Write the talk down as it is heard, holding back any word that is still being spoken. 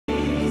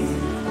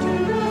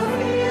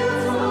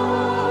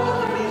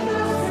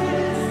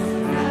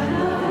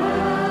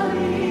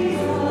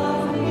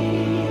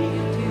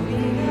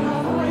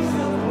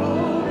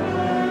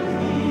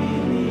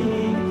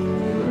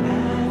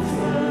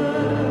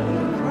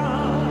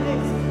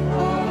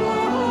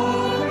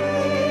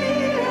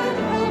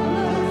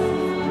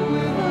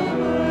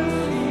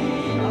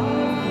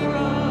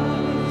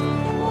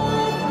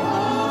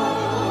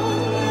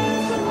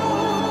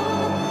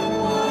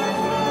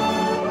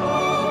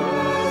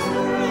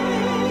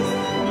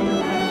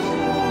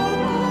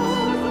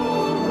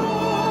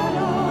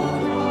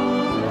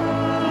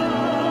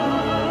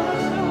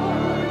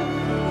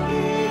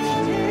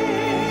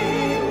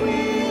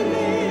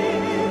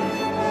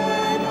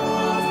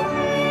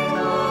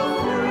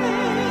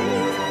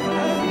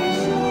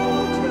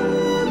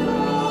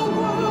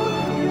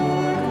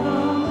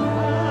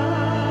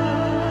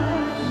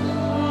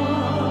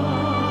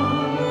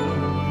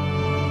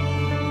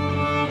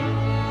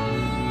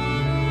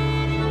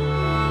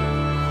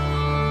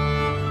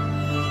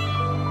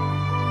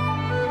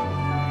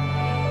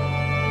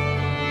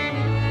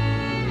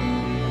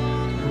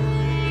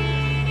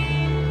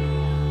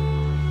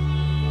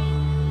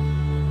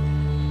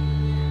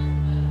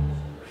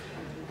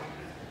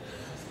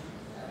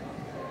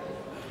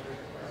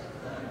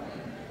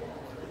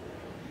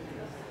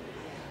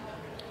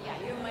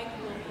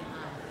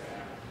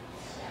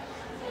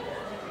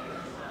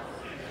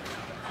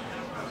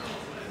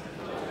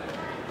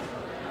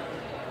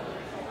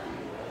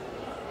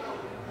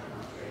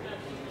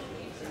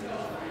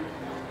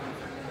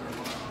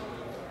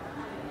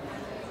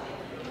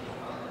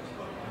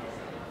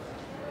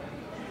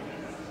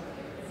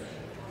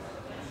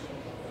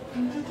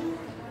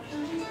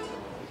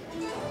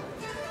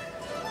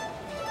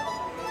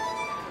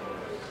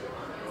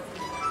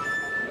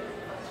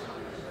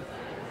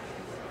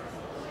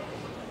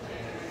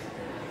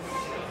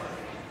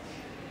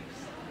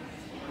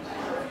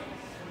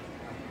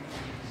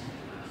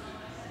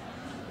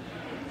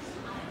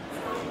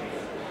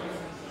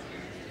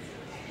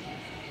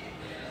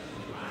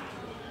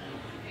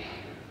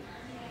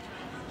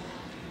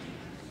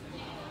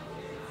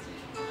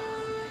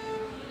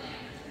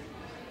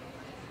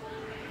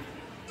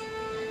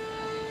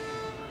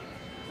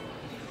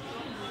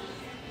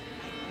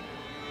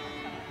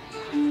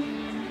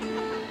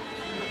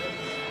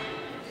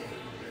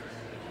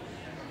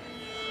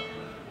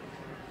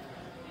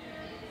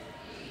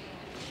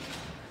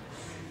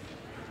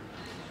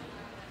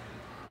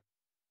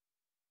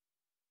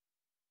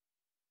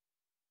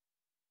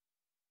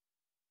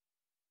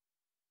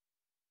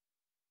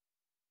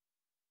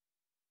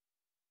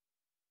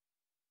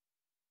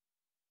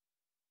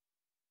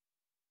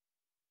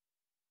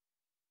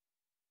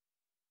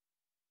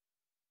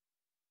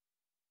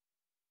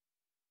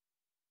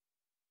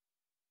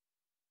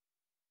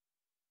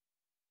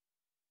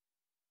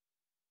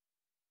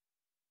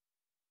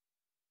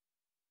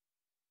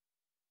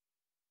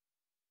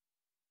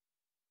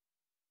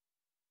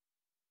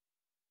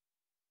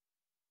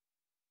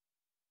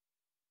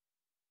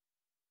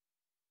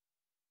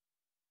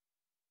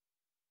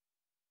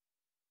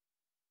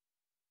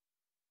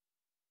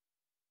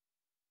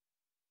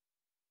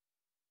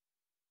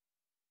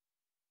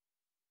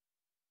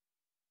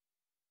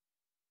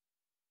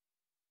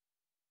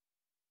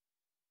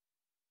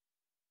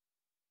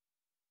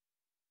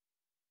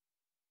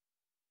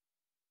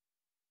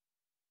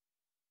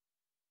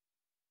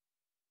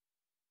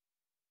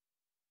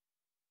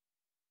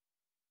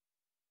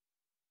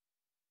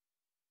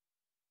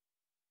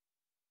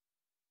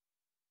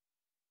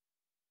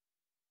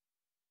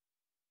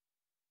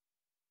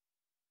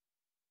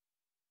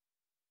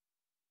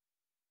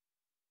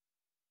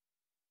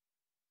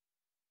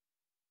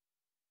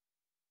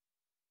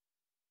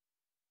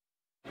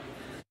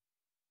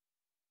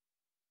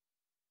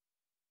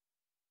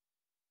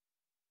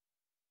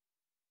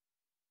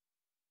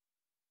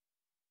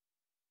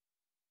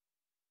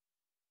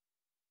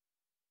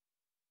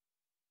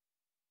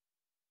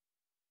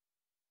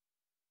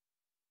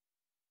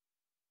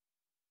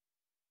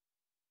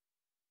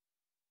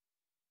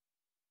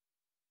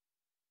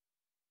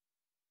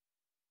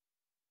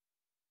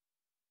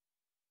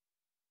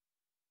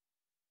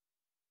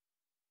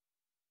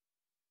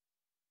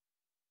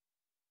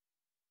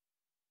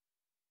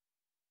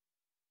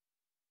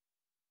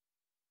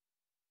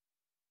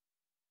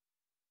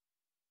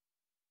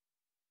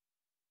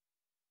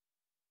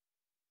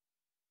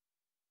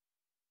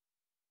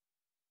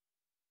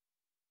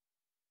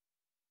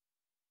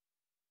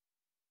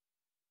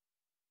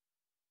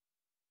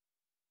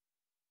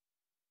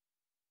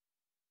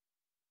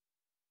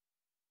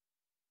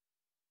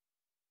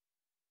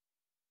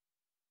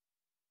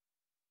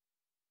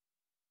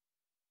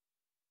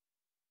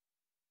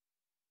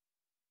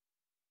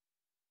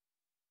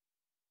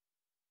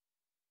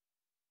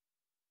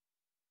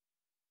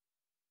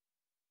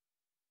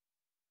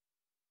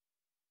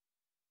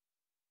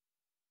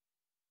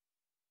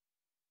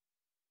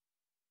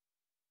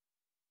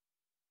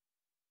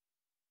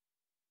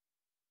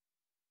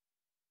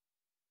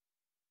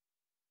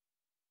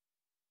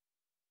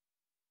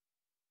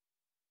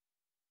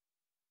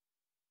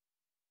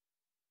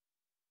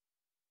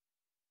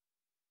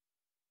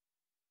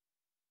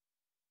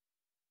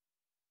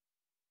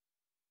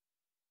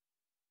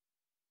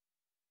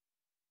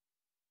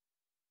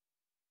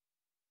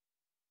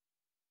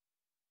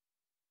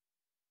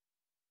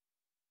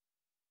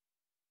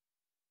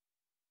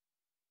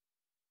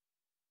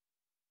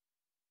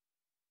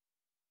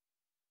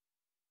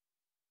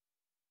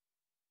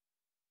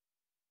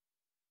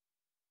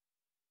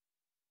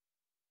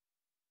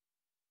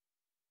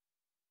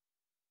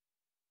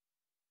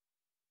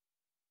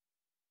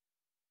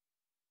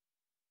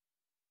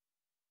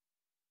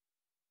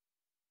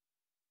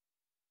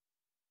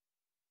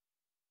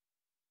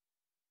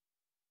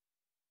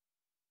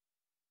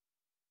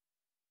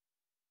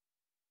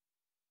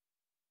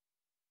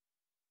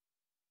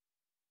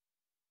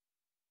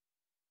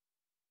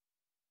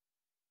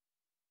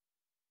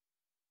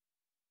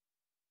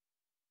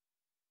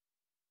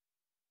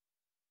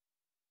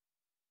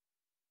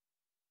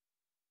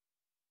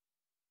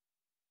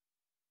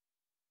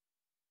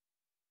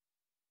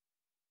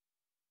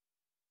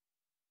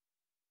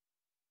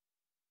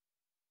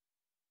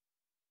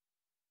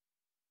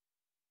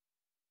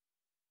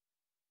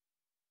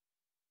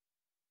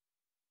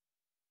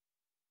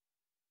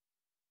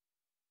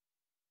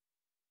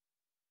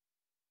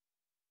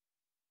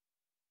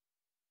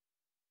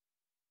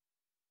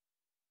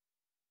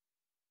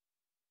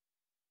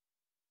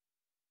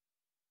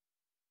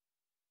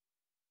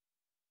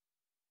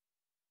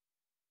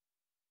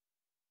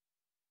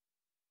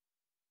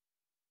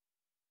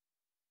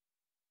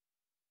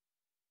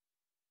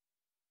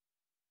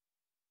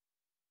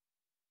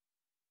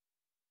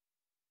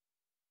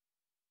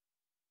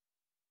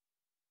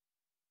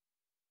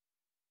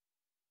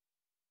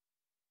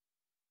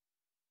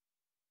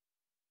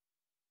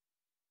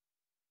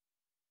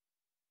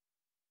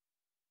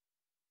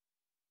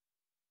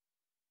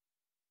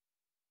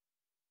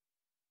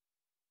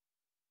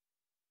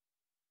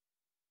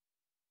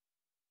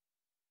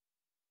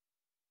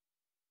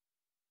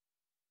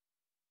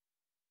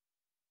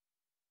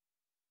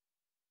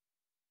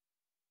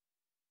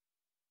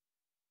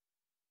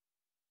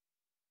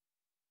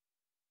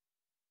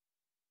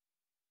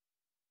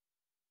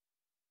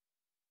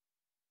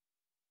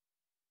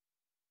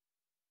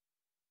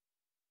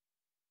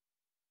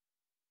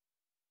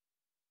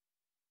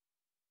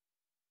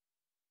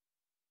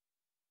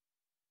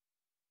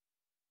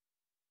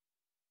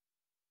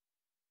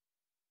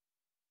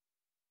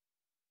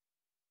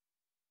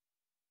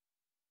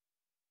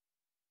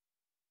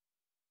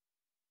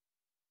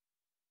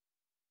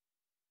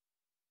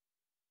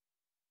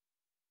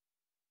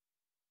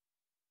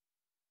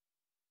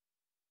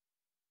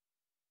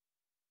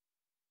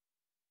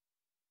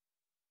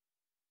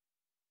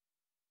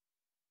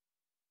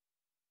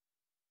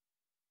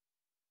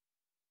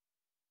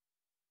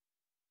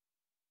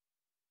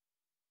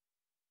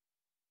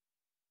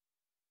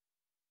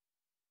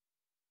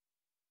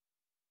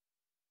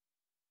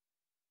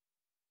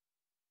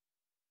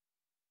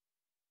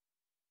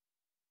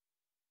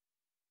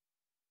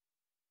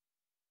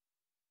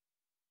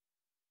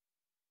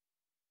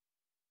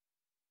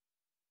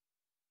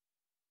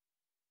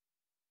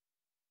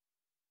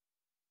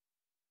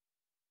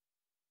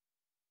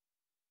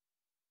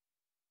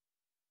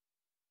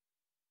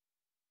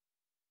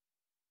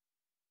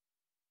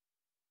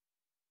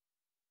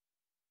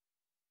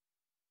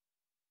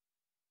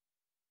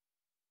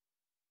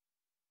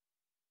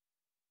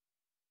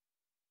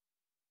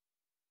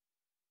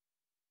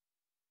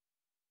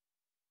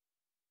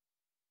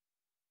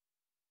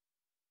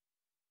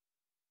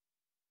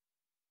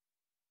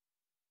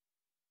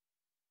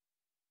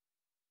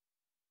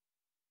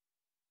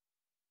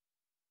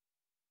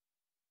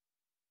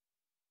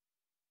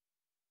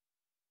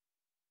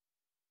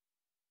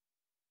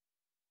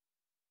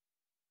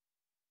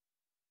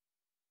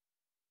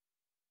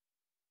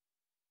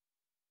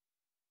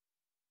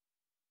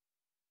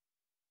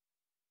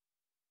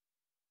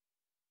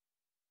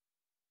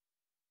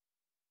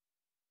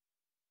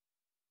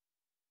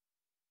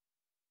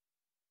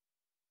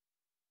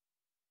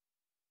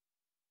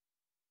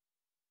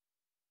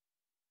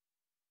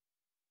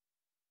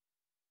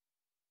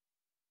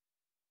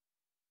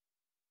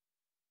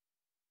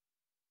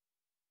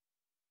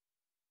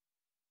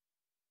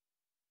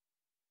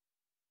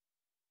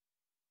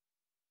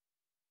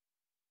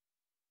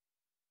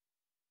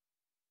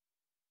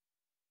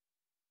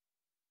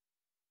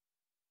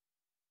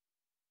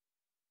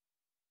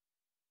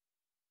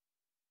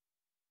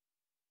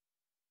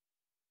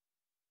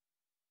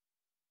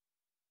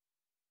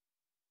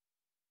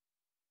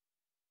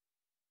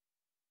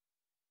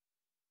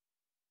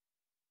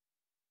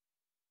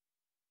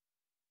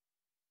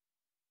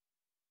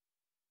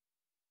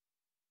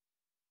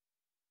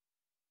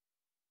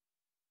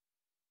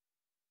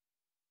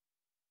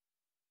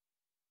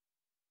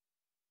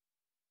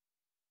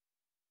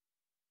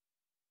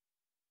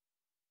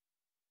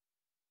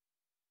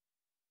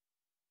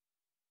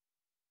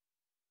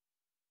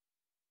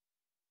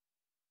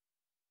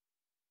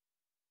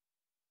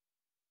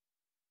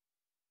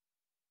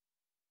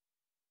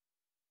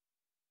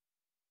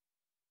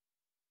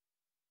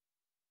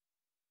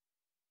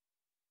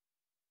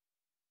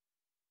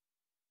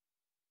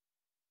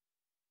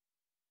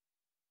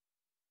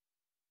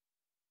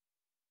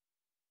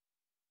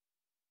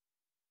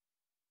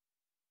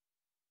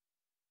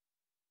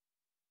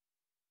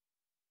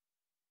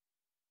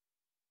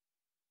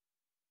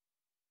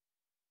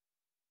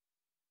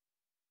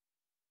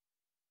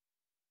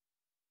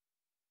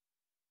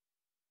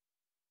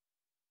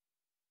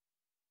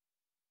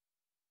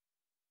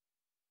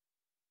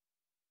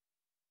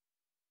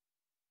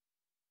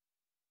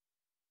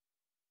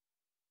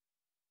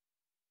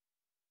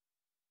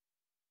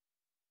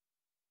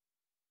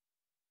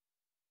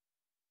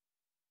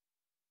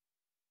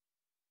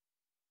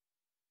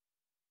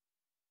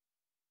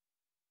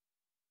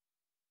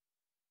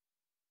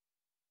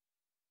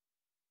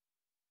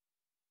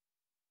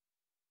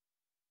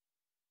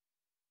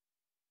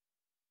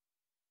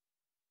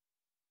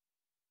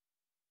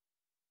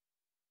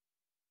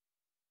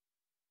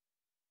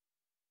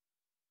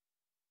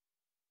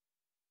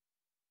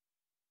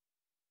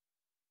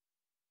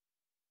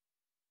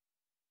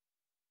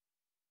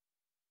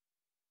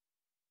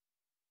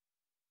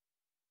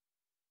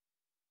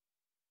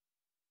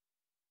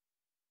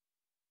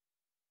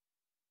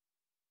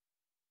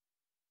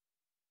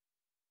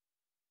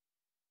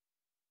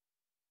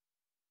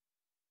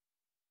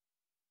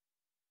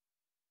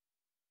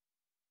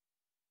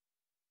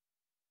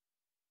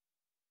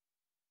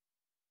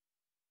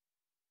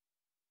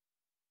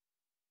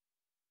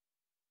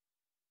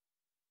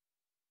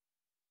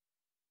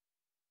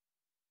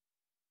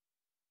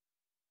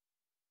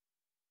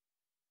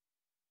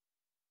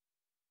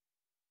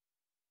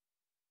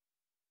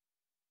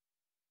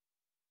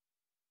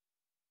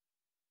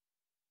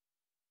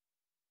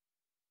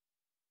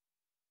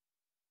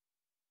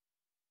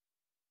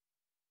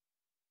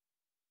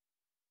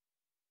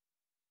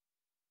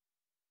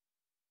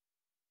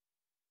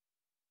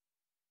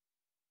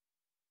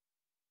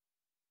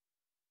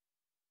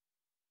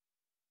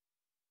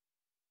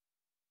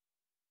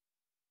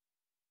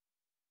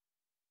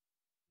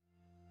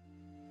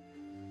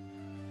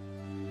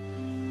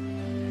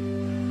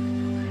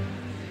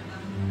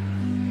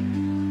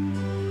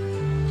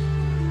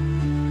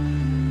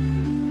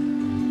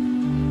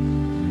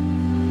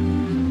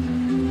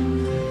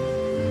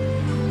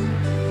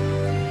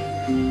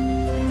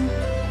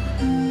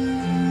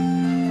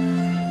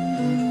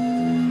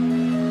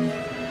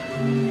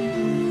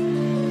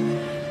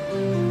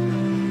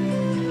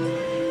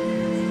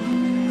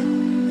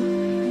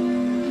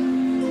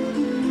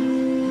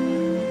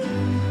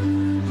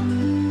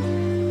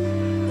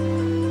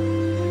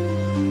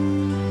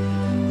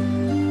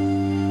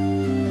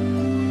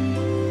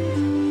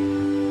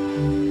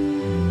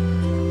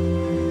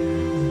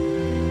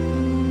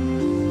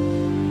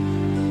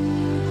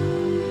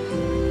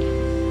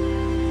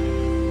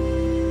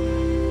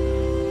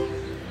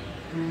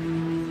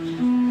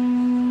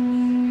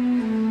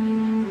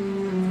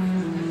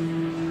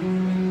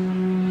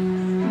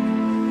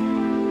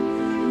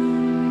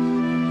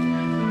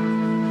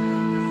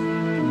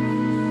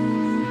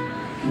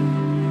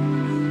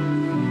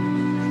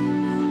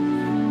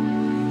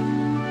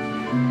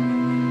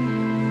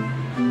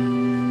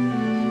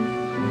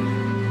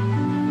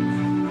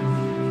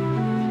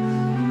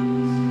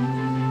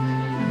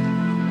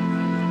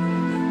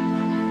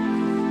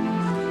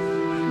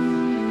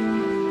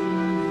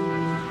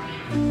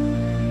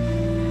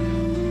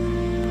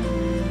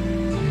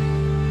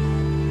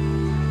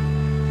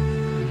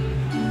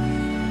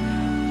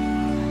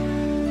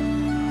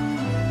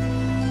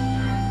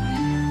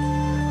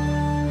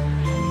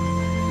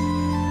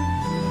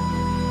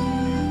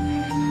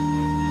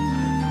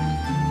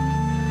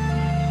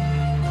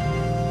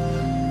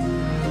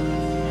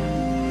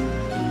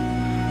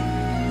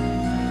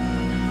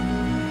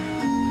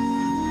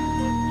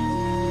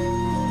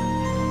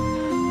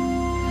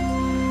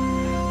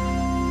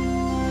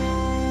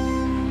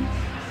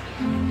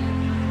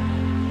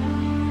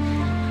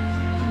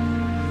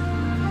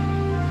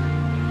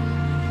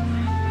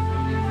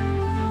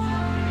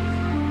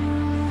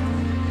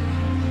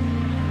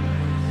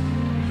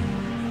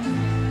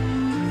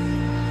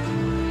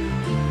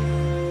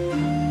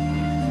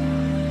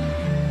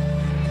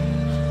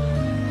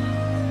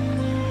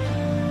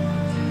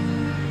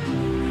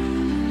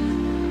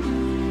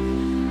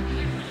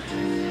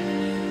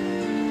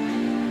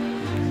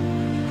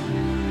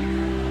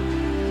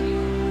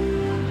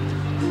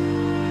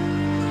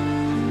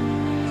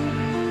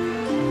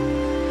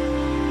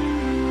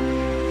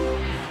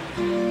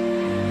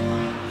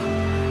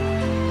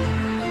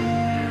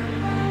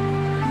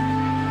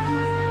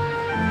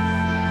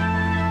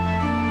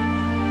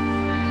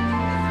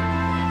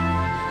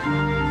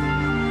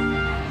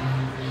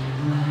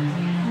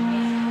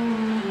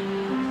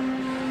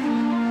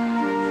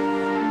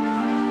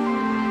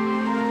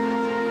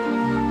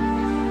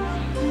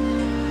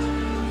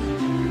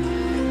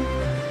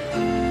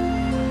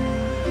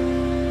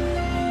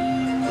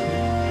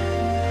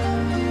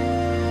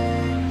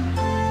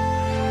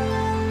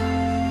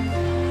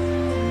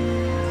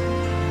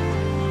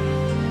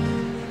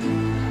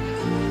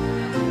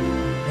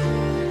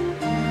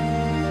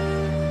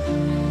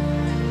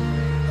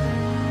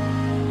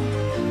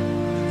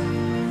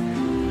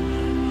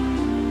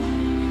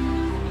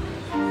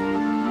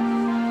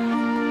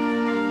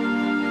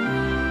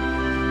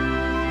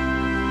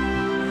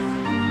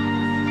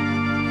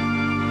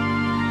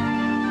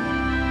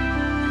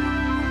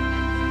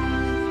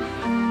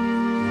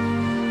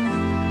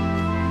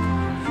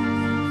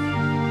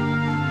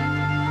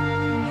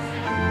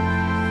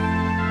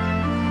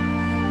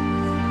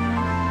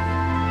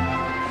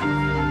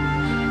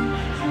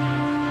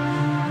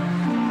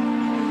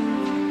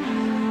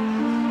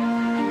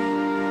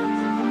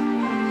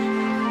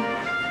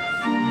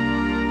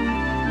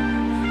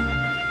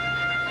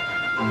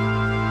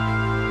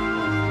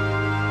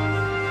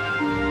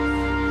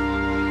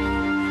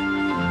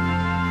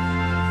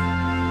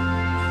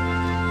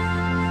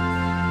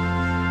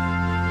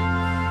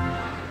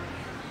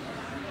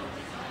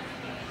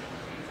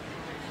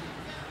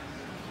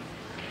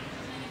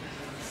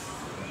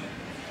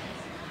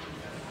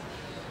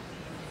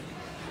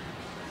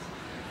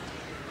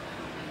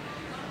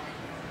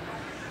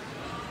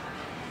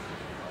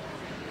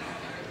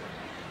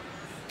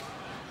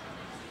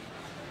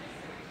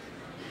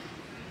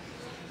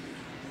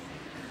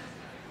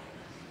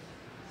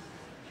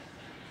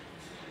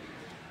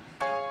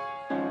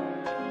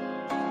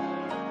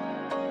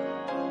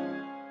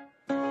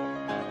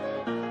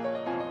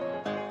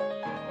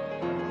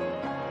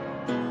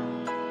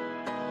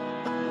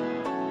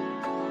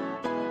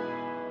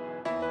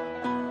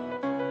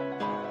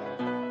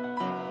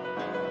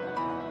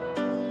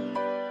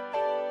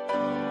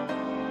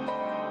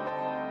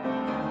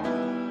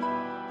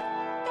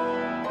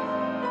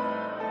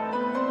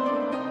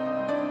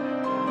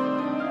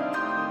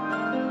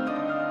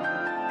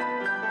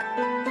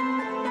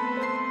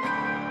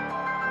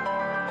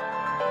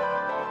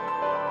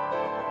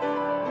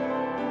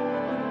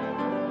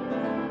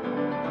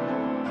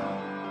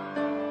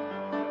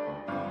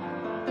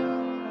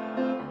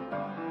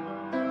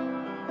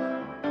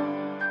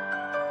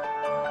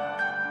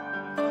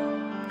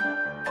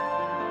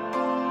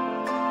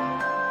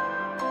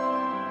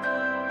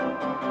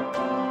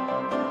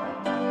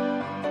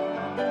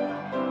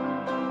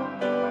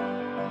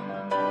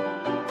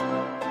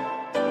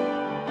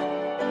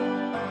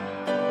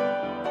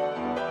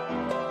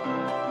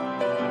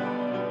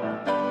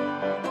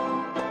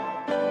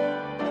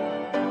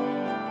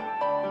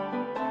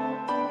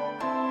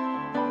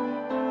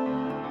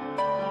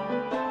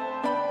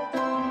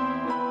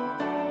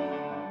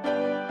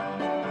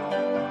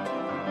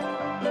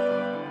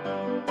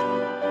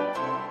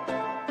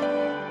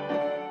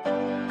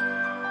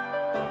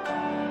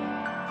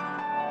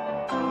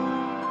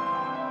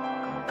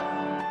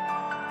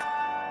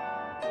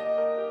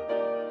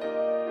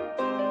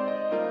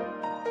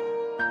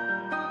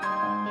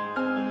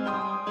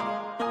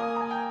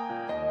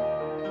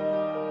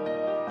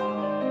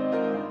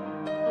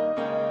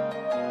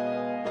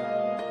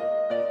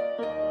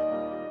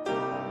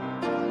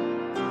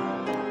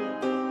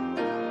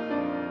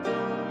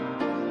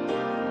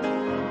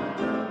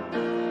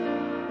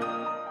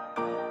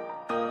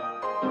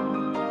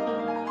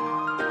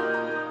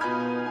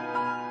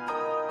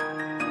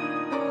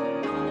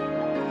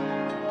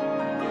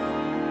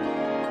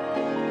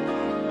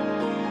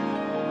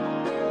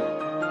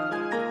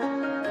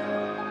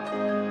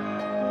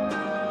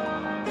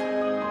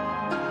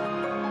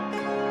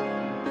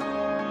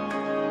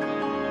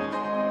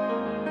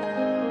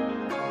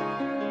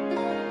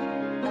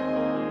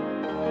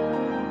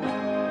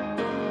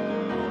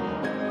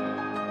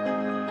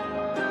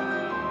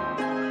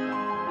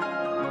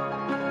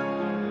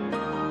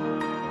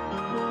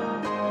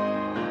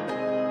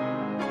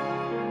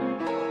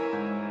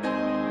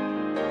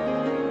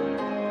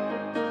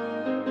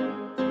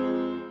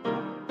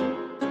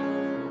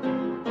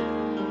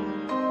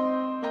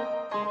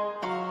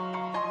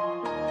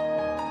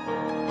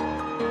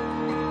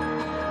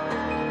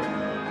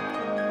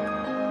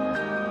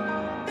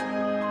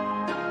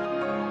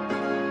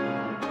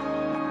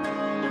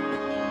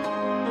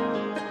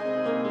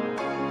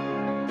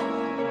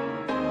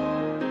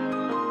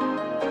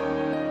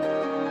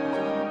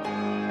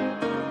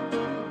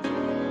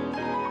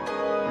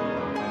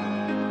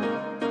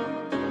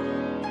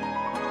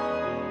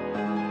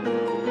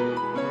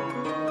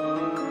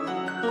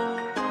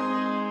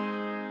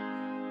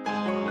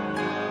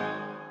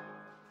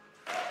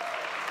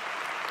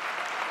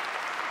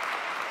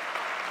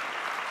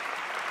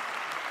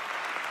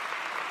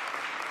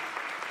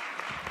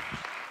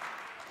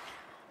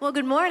Well,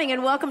 good morning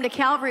and welcome to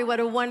Calvary. What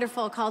a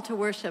wonderful call to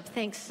worship.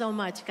 Thanks so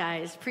much,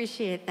 guys.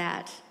 Appreciate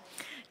that.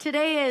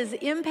 Today is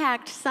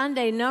Impact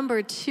Sunday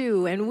number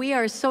 2, and we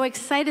are so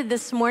excited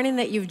this morning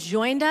that you've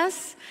joined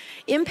us.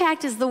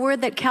 Impact is the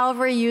word that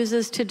Calvary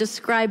uses to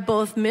describe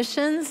both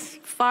missions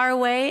far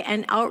away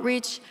and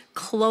outreach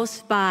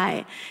close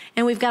by.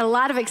 And we've got a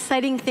lot of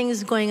exciting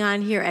things going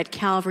on here at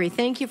Calvary.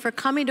 Thank you for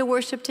coming to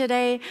worship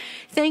today.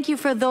 Thank you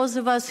for those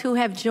of us who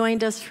have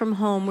joined us from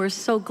home. We're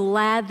so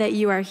glad that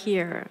you are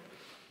here.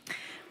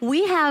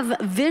 We have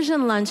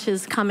vision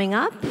lunches coming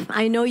up.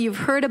 I know you've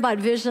heard about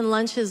vision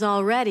lunches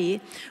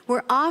already.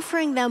 We're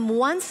offering them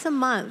once a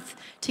month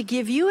to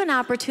give you an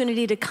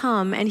opportunity to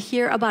come and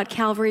hear about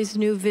Calvary's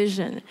new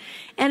vision.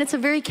 And it's a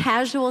very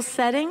casual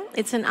setting.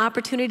 It's an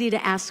opportunity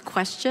to ask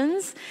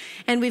questions.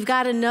 And we've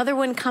got another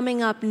one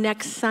coming up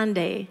next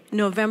Sunday,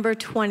 November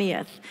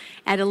 20th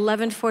at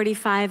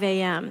 11:45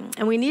 a.m.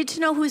 And we need to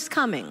know who's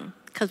coming,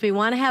 because we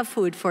want to have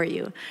food for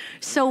you.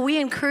 So we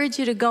encourage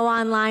you to go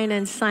online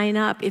and sign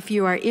up if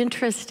you are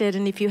interested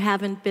and if you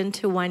haven't been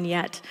to one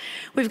yet.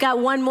 We've got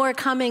one more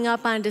coming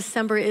up on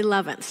December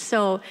 11th.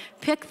 So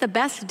pick the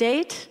best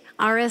date,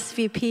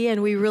 RSVP,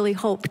 and we really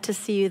hope to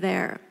see you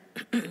there.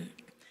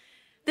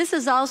 This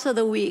is also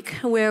the week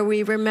where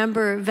we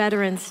remember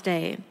Veterans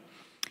Day.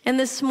 And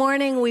this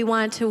morning we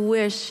want to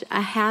wish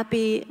a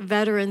happy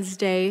Veterans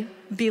Day,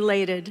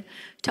 belated,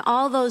 to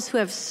all those who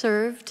have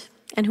served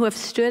and who have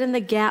stood in the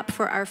gap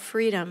for our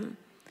freedom,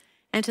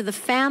 and to the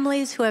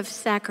families who have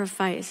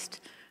sacrificed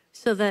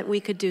so that we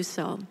could do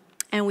so.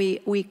 And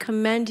we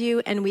commend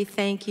you and we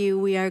thank you.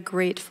 We are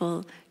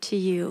grateful to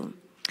you.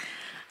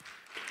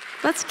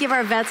 Let's give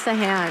our vets a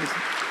hand.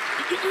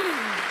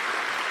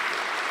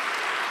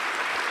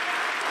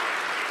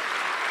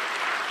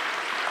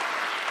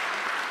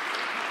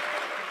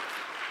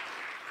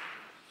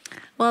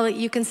 Well,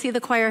 you can see the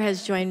choir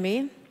has joined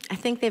me. I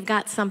think they've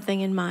got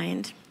something in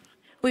mind.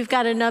 We've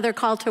got another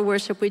call to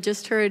worship. We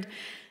just heard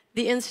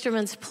the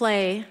instruments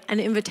play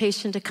an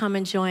invitation to come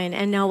and join,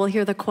 and now we'll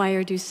hear the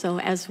choir do so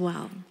as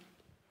well.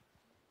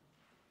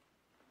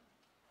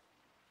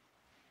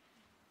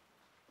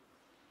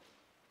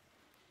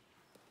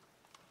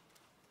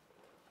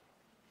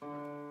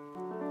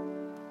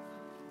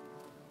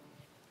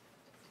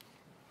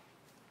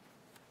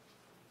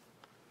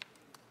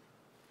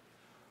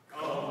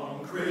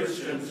 Come,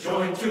 Christians,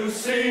 join to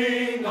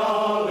sing,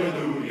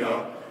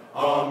 Alleluia,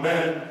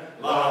 Amen.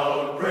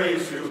 Loud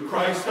praise to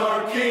Christ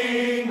our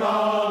King,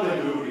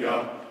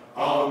 Alleluia,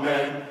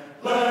 Amen.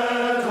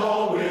 Let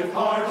all with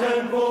heart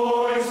and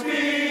voice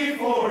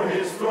before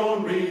his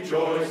throne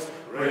rejoice.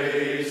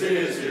 Praise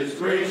is his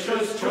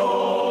gracious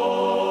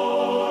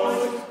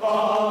choice,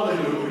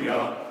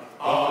 Alleluia,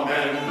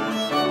 Amen.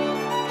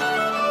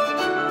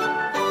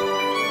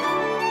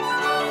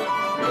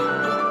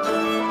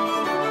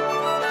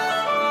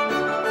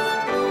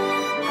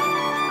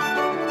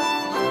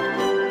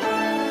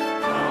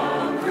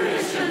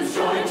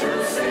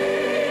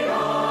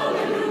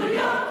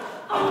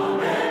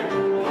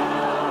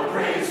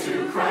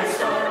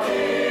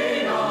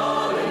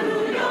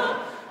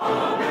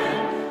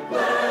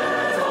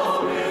 Let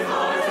all with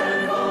heart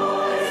and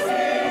voice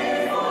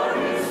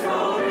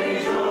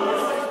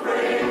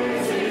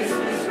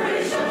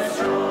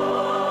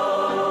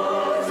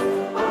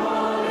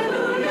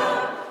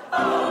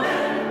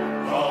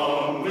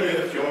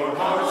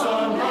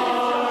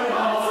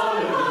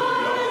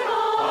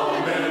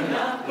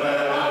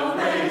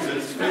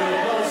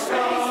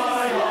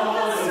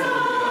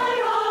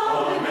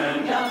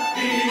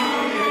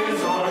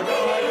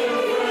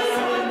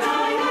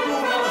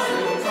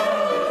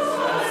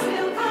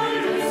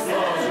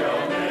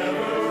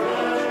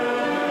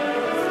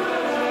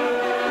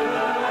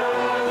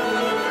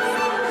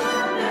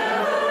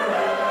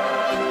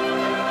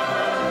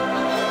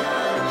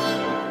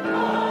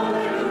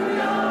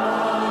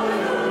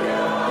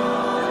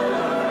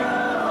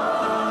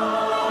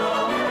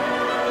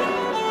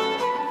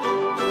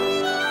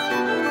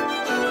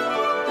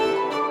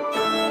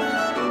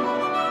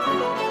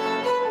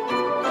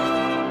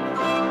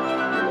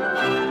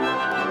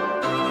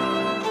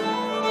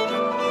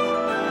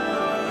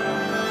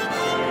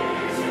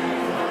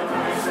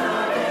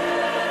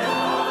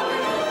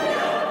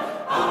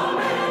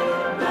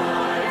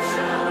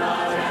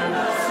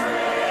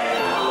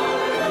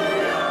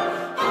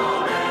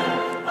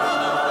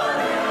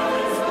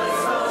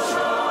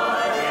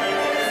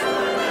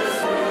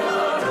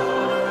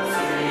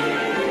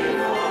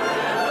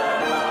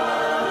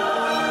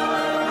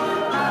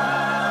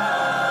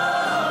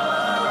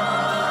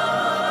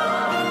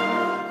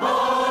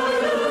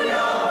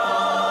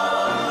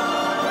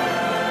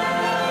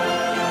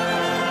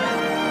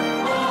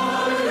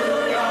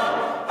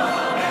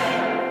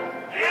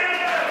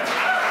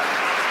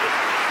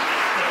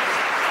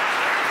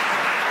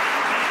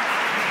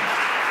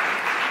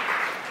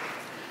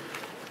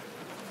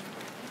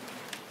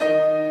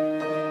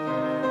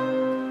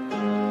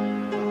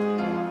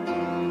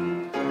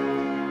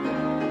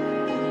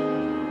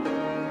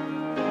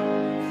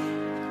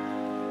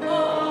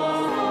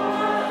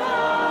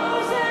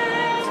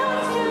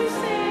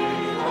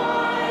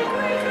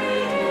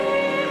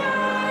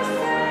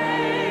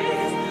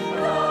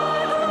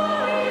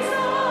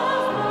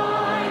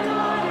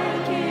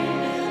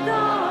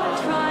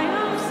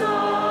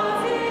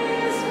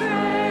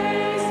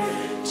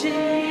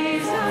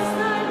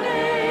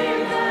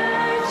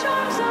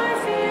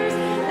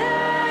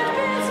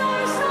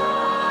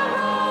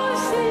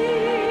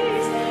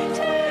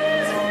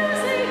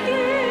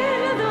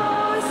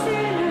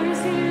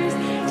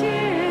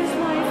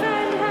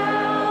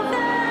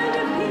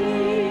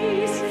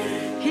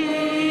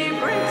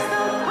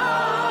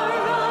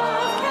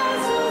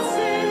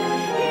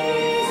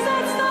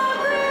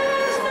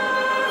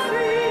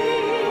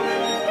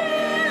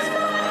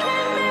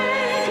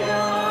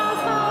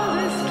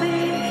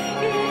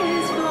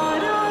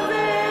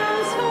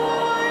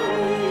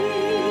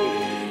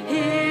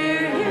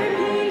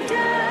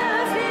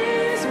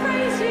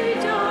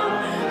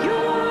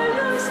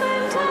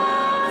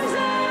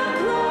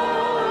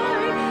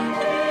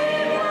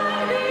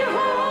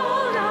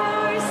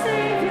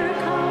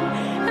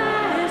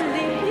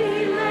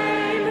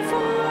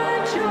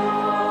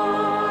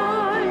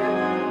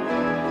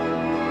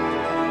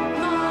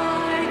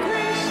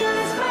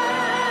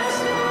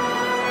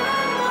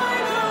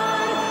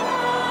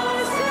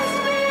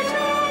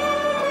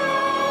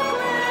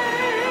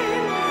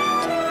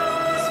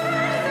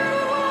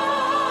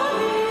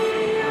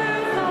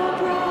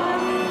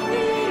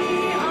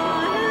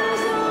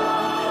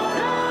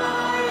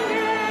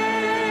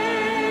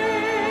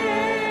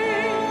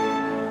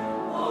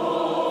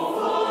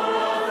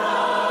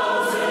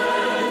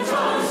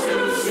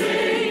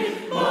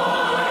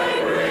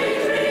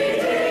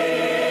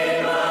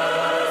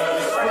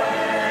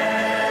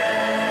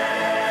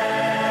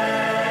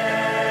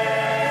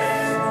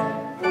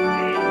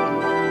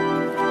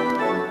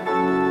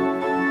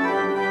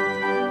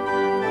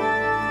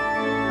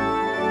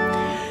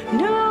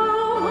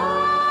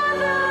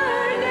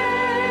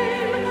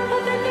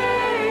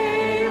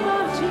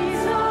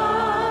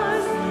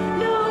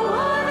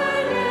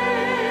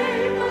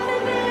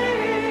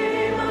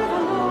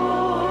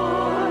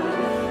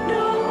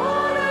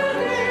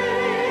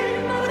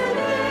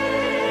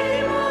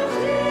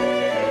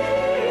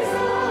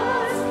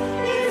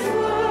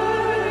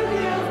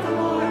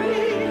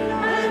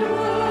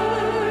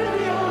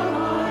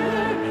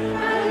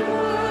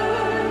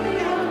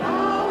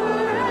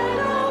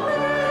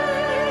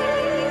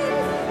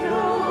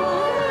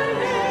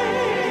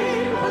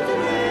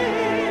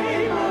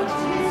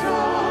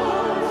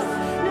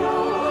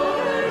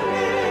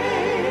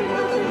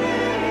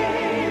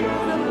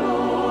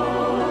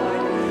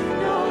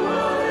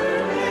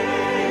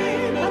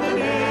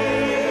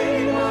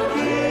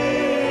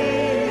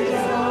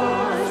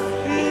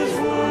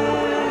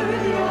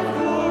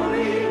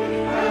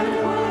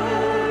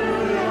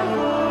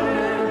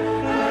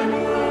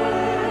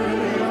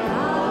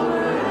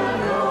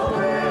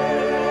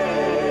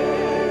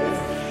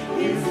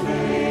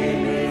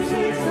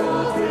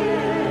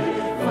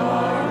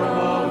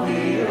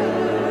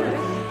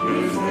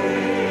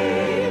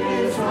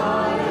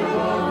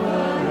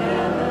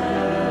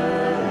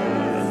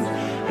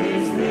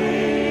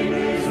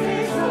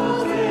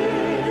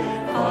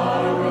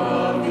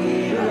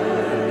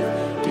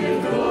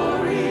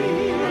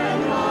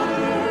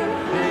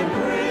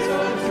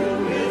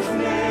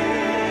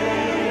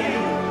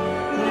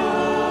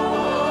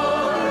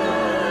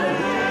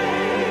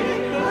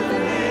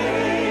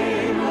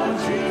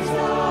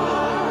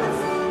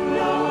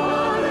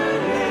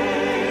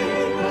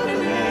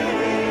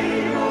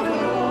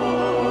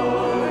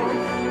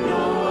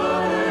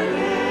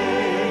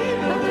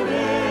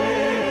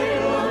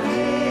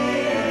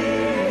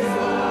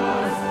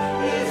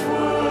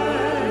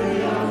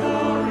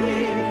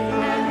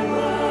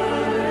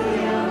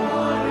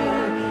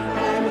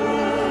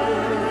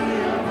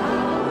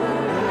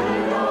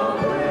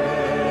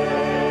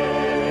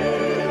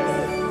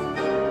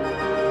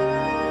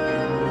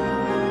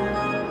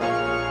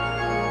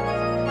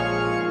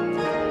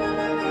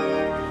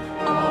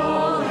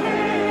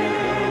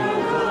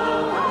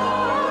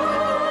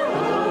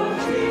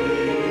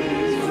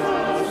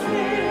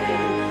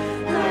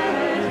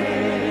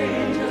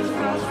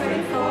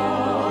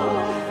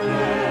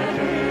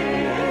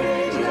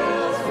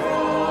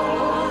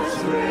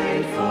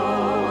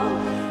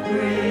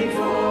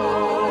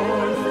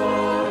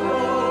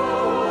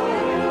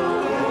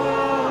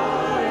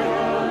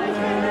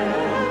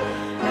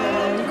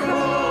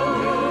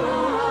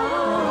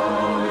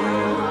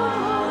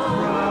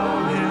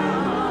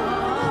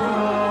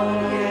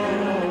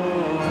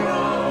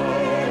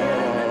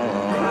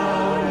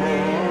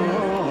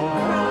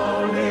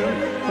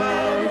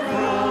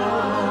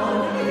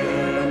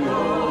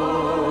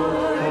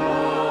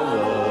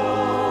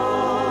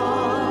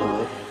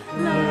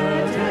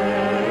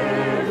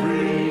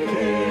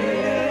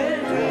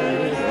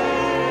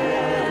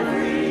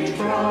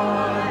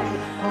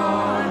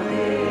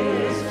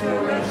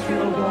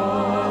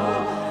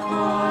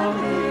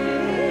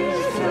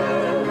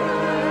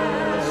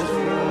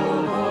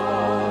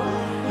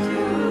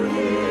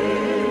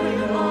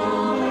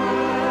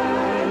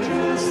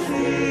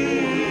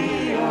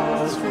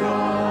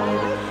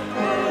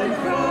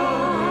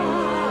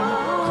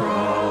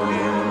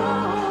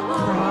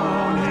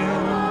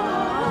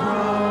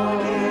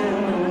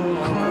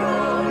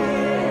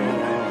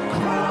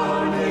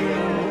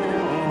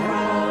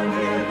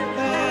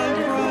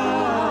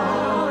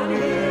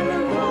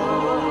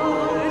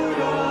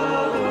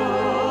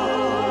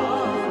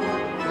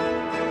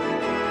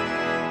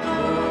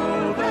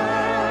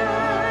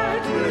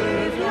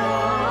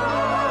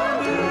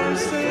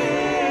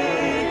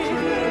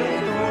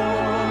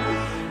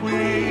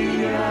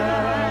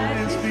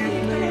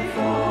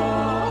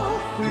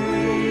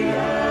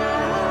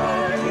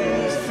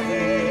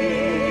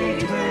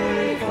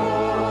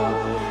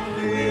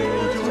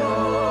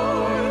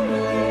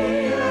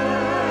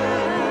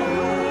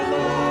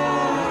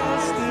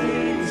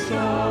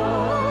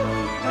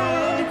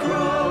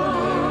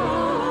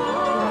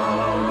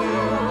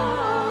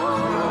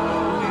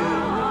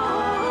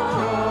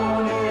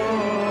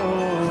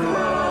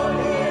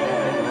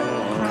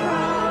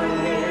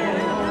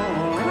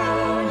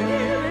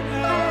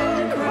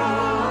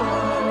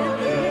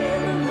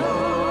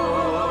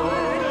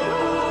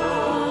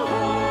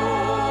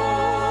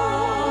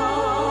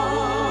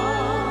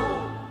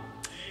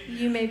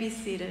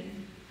seated.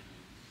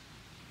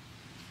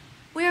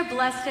 We are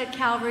blessed at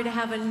Calvary to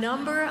have a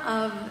number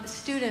of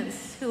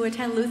students who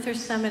attend Luther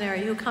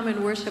Seminary who come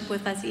and worship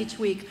with us each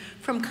week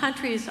from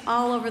countries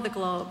all over the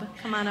globe.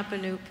 Come on up,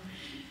 Anoop.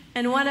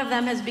 And one of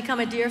them has become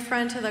a dear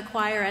friend to the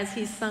choir as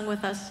he's sung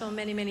with us so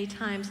many, many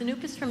times.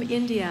 Anoop is from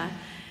India,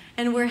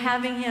 and we're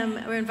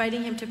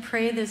inviting him to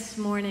pray this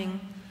morning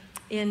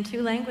in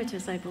 2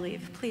 languages, I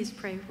believe. Please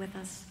pray with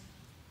us.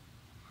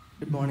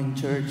 Good morning,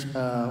 church.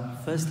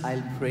 First,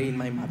 I'll pray in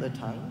my mother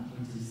tongue,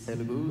 which is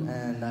Telugu,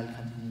 and I'll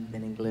continue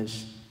in English.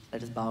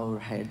 Let us bow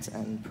our heads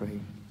and pray.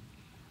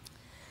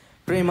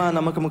 ప్రేమ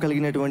నమ్మకము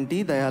కలిగినటువంటి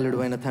దయాళుడు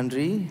అయిన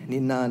తండ్రి,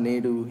 నిన్న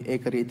నేడు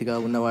ఏకరీతిగా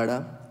ఉన్నవాడా,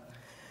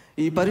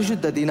 ఈ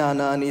పరిశుద్ధ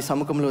దినాన నీ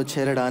సముఖంలో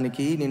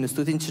చేరడానికి, నిన్ను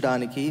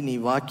స్తుతించడానికి, నీ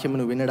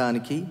వాక్యమును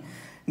వినడానికి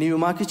నీవు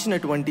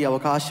మాకిచ్చినటువంటి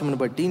అవకాశమును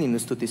బట్టి నిన్ను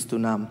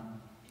స్తుతిస్తున్నాం.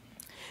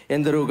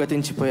 ఎందరో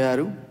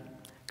గతించిపోయారు,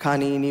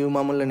 కానీ నీవు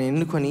మమ్మల్ని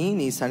ఎన్నుకొని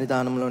నీ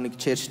సన్నిధానంలోనికి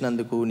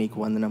చేర్చినందుకు నీకు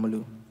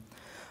వందనములు.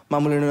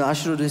 మమ్మల్ని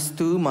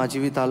ఆశీర్వదిస్తూ మా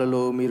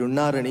జీవితాలలో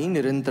మీరున్నారని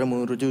నిరంతరము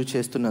రుజువు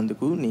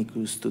చేస్తున్నందుకు నీకు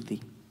స్తుతి.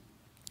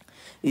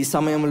 ఈ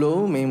సమయంలో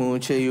మేము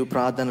చేయు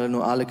ప్రార్థనలను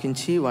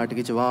ఆలకించి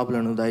వాటికి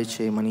జవాబులను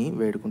దయచేయమని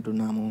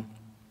వేడుకుంటున్నాము.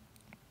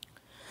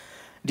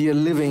 Dear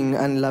living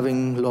and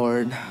loving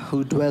Lord, who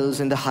dwells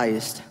in the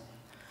highest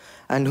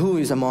and who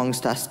is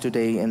amongst us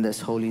today in this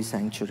holy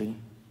sanctuary,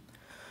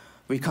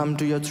 we come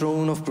to your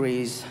throne of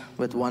grace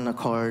with one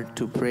accord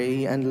to pray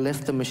and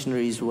lift the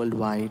missionaries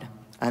worldwide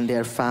and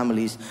their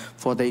families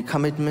for their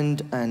commitment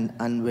and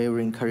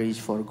unwavering courage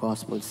for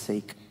gospel's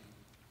sake.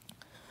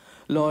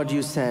 Lord,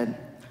 you said,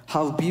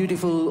 how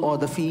beautiful are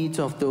the feet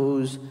of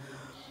those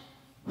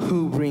who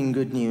bring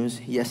good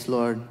news. Yes,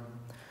 Lord,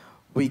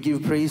 we give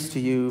praise to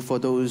you for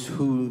those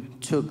who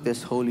took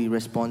this holy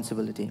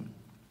responsibility.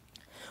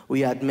 We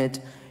admit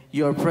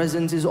your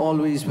presence is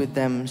always with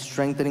them,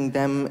 strengthening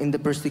them in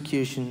the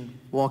persecution,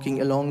 walking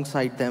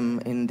alongside them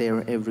in their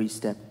every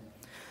step.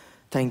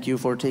 Thank you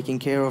for taking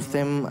care of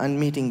them and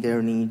meeting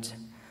their needs.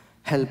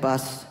 Help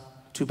us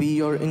to be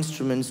your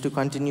instruments to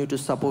continue to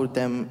support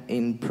them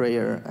in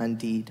prayer and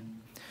deed.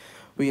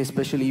 We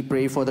especially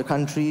pray for the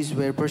countries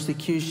where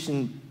persecution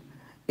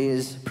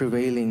is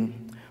prevailing,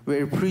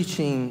 where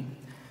preaching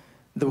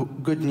the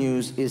good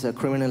news is a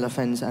criminal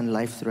offense and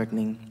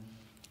life-threatening.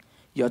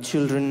 Your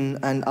children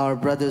and our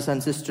brothers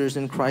and sisters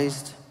in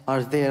Christ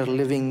are there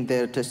living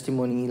their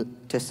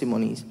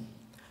testimonies.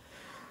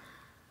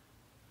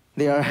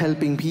 They are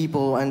helping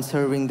people and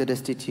serving the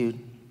destitute.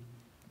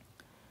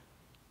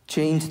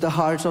 Change the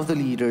hearts of the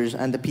leaders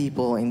and the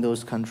people in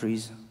those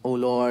countries. O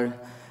Lord,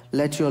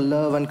 let your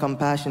love and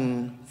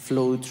compassion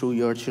flow through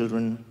your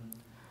children.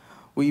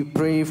 We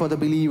pray for the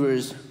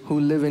believers who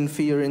live in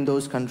fear in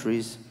those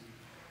countries.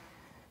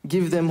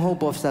 Give them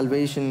hope of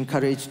salvation,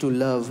 courage to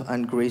love,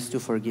 and grace to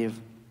forgive.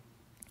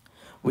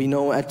 We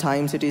know at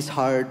times it is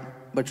hard,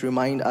 but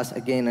remind us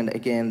again and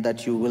again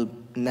that you will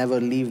never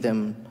leave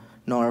them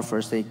nor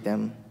forsake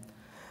them.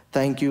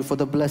 Thank you for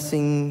the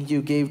blessing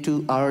you gave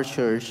to our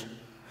church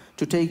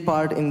to take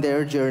part in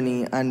their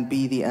journey and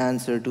be the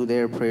answer to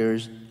their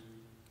prayers.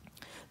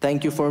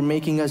 Thank you for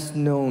making us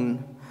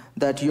known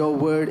that your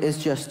word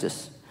is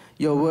justice,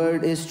 your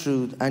word is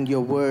truth, and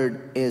your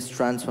word is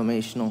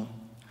transformational.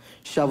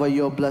 Shower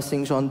your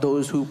blessings on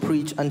those who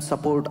preach and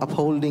support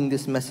upholding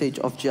this message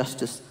of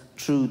justice,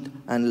 truth,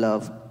 and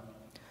love.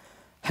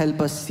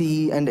 Help us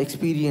see and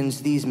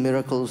experience these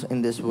miracles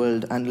in this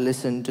world and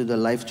listen to the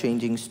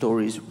life-changing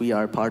stories we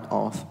are part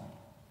of.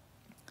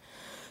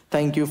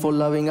 Thank you for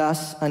loving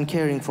us and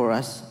caring for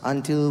us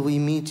until we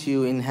meet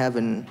you in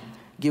heaven.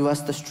 Give us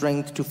the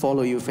strength to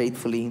follow you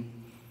faithfully.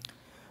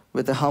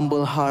 With a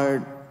humble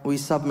heart, we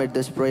submit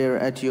this prayer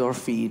at your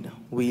feet.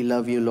 We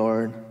love you,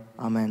 Lord.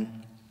 Amen.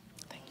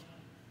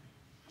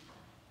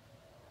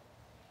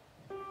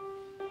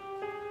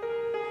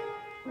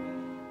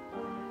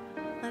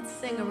 Let's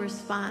sing a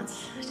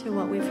response to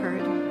what we've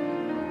heard.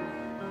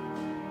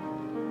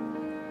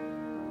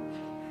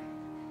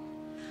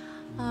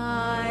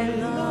 I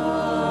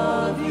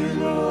love you,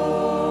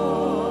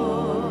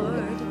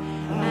 Lord,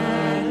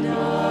 and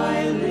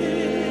I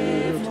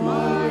lift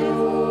my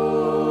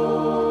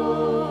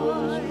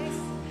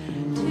voice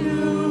to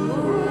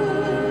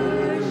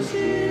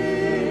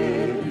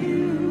worship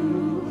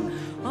you,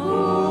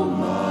 oh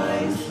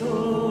my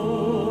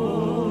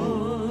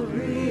soul,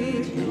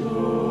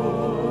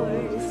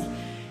 rejoice.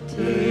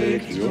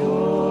 Take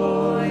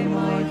joy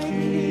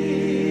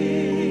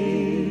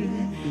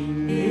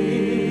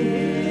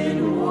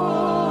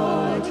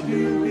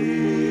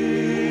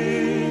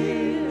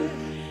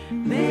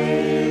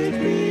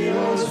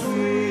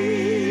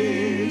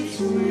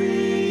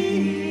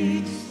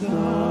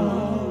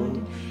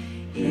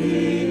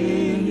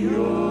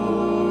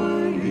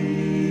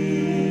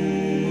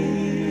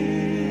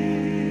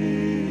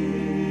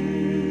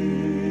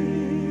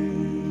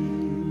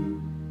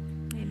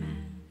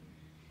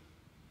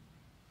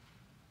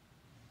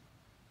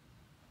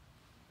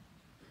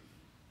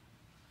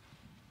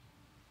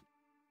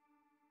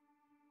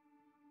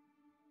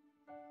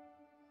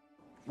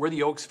We're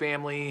the Oaks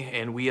family,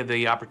 and we had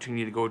the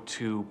opportunity to go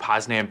to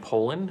Poznan,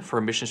 Poland for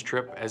a missions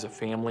trip as a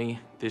family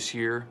this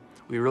year.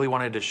 We really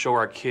wanted to show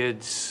our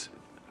kids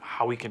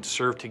how we can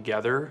serve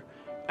together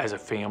as a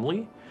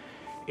family,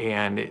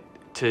 and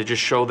to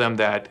just show them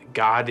that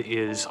God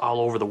is all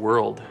over the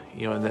world,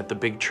 and that the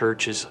big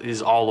church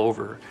is all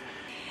over.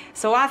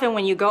 So often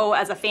when you go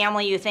as a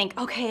family, you think,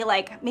 okay,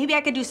 like maybe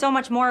I could do so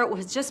much more. It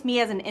was just me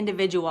as an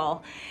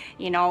individual,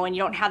 and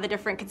you don't have the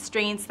different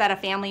constraints that a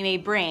family may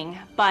bring.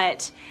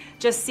 But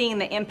just seeing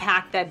the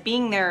impact that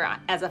being there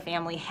as a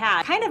family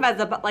had, kind of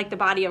as like the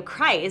body of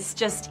Christ,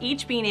 just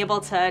each being able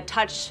to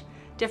touch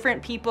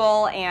different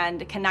people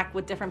and connect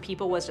with different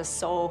people was just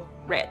so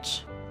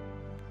rich.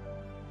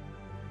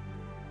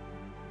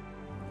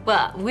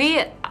 Well,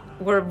 we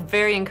were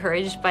very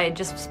encouraged by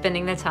just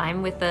spending the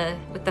time with the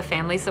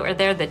families that were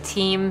there, the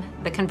team,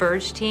 the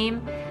Converge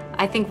team.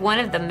 I think one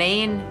of the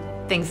main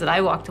things that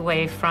I walked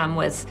away from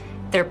was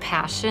their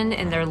passion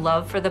and their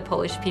love for the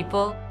Polish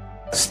people.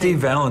 Steve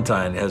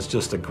Valentine has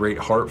just a great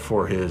heart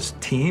for his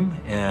team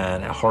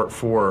and a heart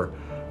for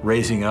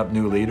raising up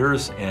new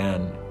leaders.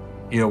 And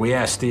we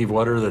asked Steve,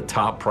 what are the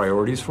top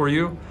priorities for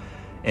you?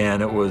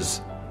 And it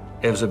was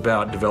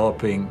about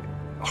developing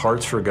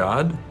hearts for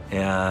God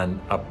and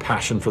a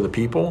passion for the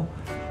people,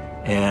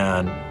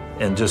 and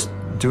just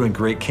doing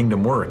great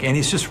kingdom work. And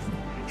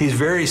he's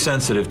very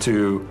sensitive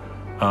to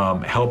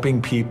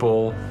helping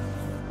people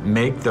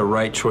make the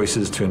right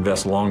choices to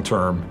invest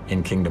long-term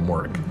in kingdom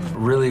work.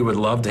 Really would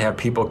love to have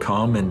people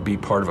come and be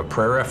part of a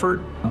prayer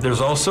effort.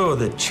 There's also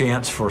the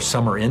chance for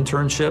summer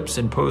internships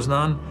in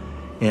Poznan.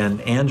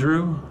 And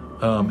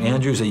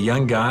Andrew's a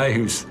young guy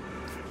who's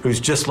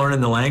just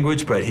learning the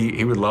language, but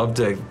he would love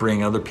to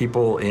bring other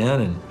people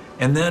in.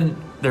 And then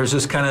there's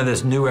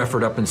this new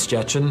effort up in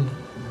Szczecin.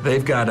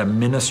 They've got a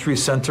ministry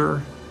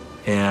center,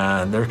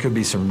 and there could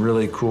be some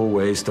really cool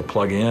ways to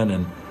plug in.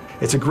 And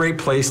it's a great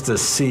place to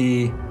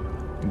see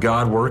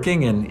God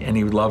working, and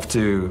he would love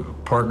to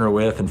partner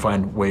with and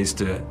find ways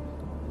to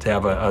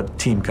have a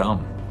team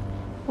come.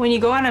 When you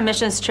go on a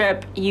missions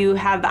trip, you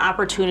have the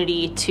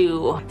opportunity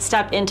to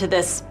step into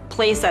this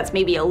place that's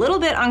maybe a little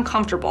bit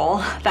uncomfortable,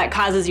 that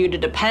causes you to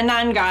depend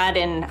on God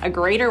in a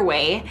greater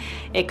way.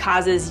 It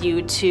causes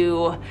you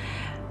to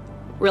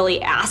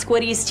really ask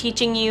what he's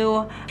teaching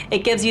you. It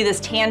gives you this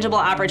tangible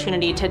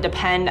opportunity to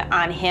depend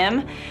on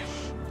him.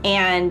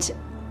 And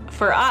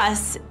for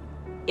us,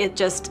 it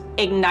just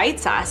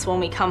ignites us when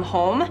we come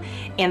home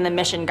and the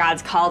mission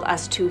God's called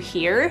us to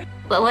here.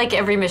 But like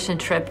every mission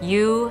trip,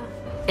 you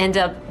end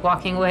up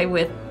walking away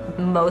with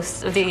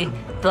most of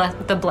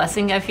the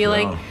blessing, I feel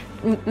like.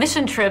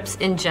 Mission trips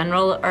in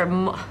general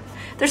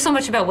there's so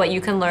much about what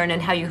you can learn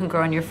and how you can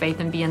grow in your faith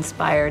and be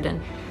inspired.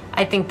 And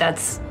I think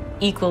that's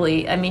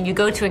equally, you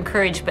go to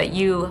encourage, but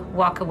you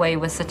walk away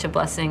with such a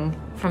blessing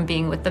from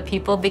being with the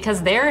people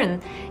because they're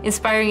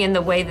inspiring in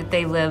the way that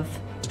they live.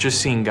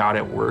 Just seeing God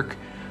at work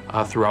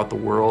throughout the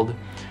world.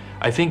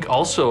 I think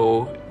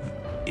also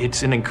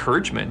it's an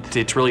encouragement.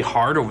 It's really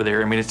hard over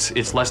there.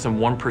 It's less than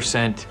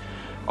 1%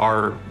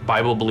 are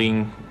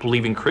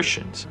Bible-believing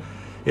Christians.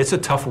 It's a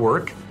tough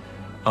work.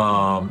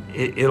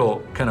 It'll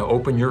kind of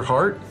open your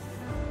heart,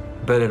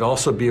 but it'd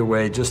also be a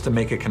way just to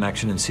make a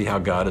connection and see how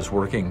God is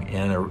working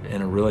in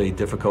a really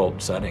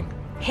difficult setting.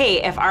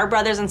 Hey, if our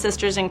brothers and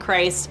sisters in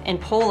Christ in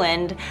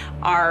Poland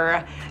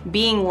are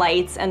being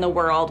lights in the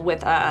world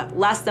with a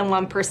less than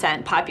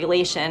 1%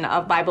 population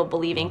of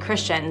Bible-believing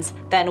Christians,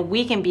 then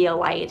we can be a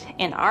light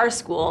in our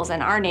schools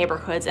and our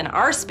neighborhoods and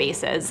our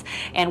spaces,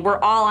 and we're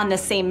all on the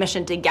same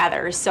mission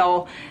together.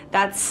 So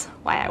that's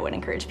why I would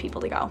encourage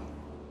people to go.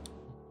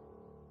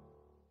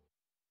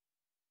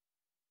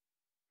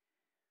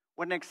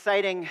 What an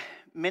exciting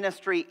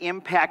ministry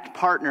impact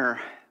partner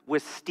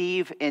with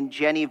Steve and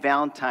Jenny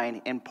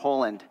Valentine in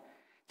Poland.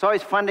 It's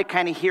always fun to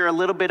kind of hear a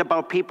little bit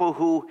about people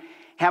who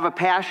have a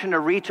passion to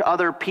reach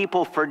other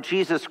people for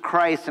Jesus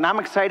Christ. And I'm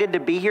excited to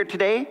be here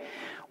today.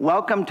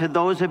 Welcome to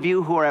those of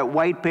you who are at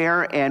White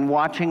Bear and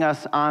watching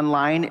us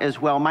online as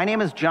well. My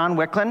name is John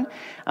Wicklund.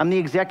 I'm the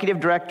executive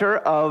director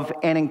of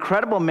an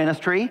incredible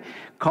ministry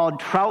called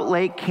Trout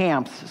Lake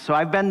Camps. So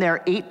I've been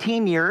there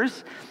 18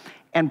 years.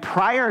 And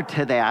prior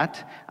to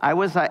that, I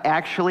was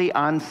actually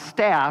on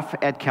staff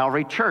at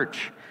Calvary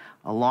Church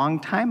a long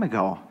time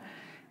ago.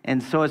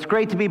 And so it's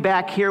great to be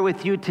back here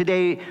with you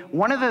today.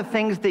 One of the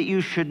things that you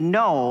should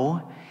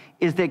know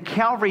is that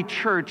Calvary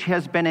Church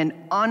has been an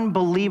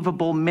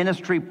unbelievable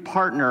ministry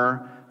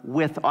partner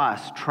with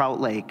us,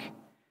 Trout Lake.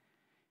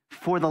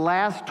 For the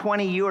last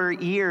 20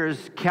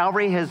 years,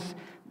 Calvary has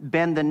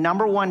been the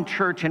 #1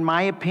 church, in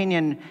my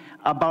opinion,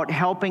 about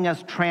helping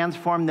us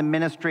transform the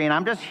ministry. And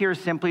I'm just here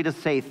simply to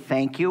say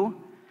thank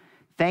you.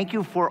 Thank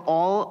you for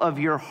all of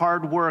your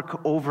hard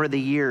work over the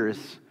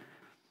years.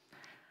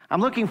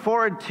 I'm looking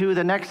forward to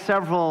the next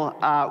several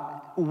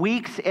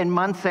weeks and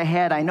months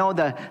ahead. I know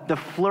the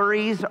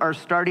flurries are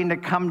starting to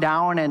come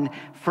down, and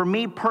for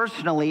me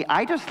personally,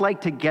 I just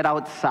like to get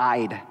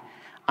outside.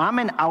 I'm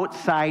an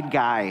outside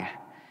guy.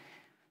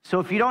 So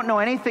if you don't know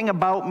anything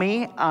about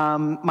me,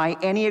 my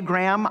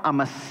Enneagram,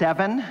 I'm a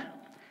 7.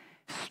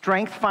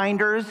 Strength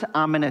Finders,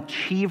 I'm an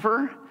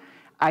achiever.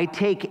 I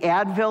take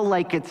Advil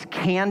like it's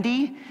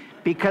candy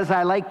because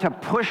I like to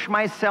push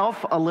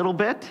myself a little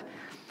bit.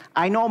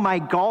 I know my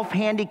golf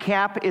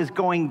handicap is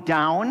going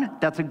down.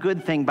 That's a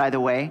good thing, by the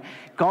way.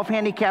 Golf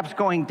handicap's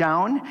going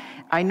down.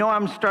 I know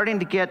I'm starting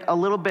to get a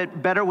little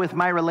bit better with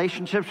my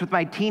relationships with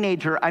my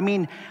teenager. I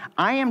mean,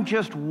 I am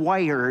just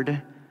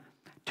wired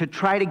to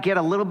try to get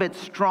a little bit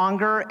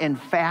stronger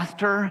and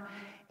faster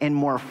and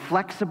more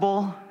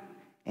flexible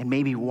and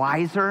maybe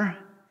wiser.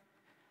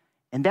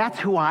 And that's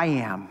who I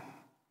am.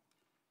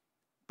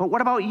 But what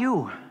about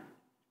you?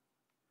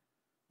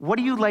 What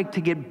do you like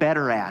to get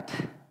better at?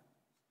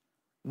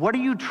 What are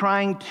you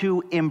trying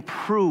to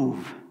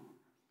improve?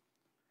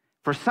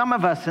 For some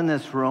of us in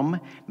this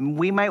room,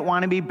 we might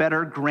want to be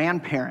better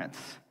grandparents.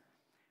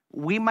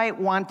 We might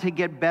want to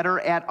get better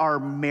at our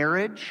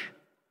marriage,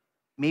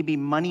 maybe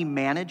money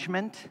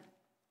management,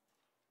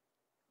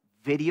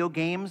 video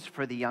games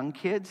for the young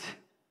kids.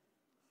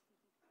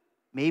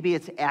 Maybe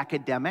it's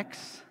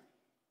academics.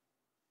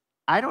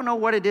 I don't know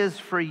what it is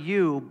for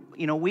you.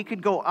 You know, we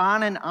could go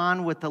on and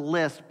on with the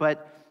list,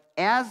 but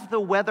as the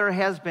weather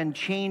has been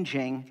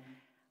changing,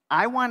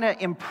 I want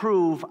to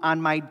improve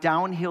on my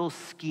downhill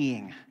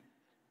skiing.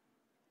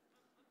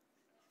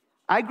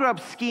 I grew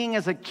up skiing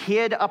as a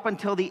kid up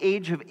until the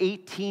age of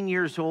 18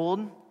 years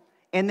old,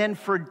 and then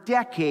for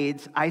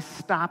decades, I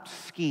stopped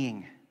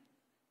skiing.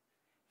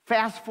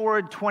 Fast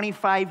forward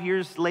 25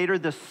 years later,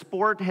 the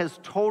sport has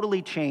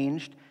totally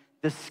changed.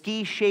 The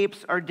ski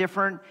shapes are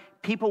different.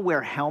 People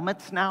wear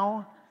helmets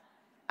now.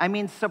 I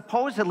mean,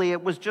 supposedly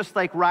it was just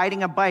like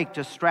riding a bike,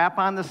 just strap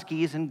on the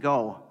skis and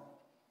go.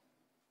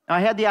 Now, I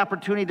had the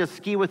opportunity to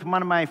ski with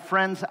one of my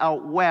friends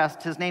out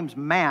west. His name's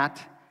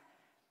Matt,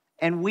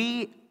 and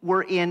we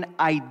were in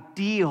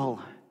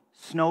ideal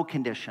snow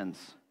conditions.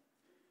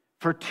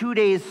 For 2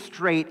 days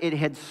straight, it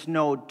had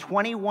snowed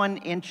 21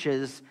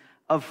 inches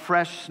of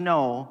fresh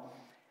snow.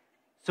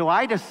 So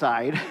I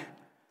decide,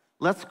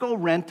 let's go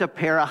rent a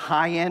pair of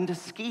high-end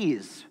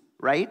skis,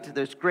 right?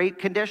 There's great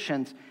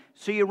conditions.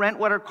 So you rent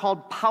what are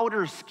called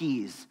powder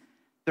skis.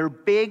 They're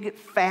big,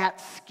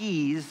 fat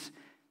skis.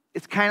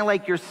 It's kind of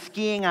like you're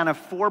skiing on a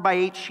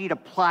 4x8 sheet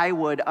of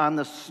plywood on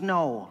the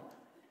snow.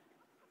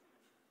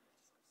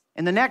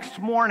 And the next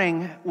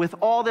morning, with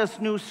all this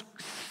new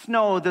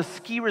snow, the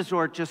ski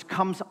resort just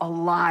comes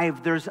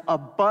alive. There's a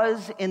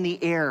buzz in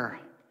the air.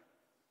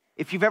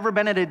 If you've ever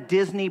been at a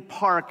Disney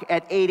park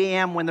at 8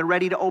 a.m. when they're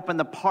ready to open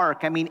the park,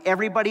 I mean,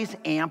 everybody's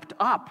amped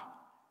up.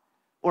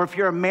 Or if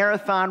you're a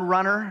marathon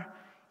runner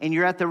and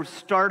you're at the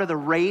start of the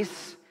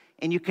race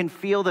and you can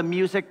feel the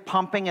music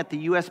pumping at the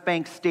US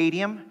Bank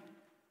Stadium.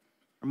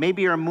 Or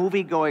maybe you're a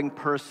movie-going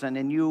person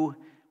and you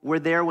were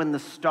there when the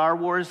Star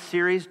Wars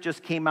series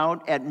just came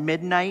out at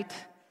midnight,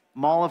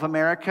 Mall of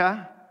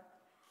America.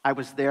 I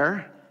was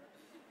there.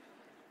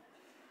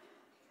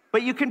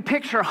 But you can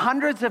picture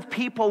hundreds of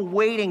people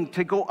waiting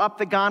to go up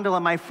the gondola.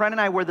 My friend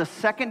and I were the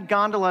second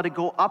gondola to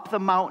go up the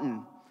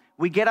mountain.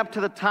 We get up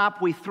to the top,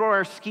 we throw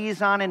our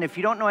skis on, and if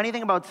you don't know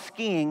anything about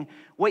skiing,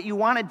 what you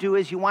want to do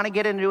is you want to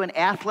get into an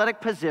athletic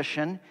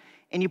position,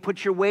 and you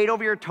put your weight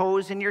over your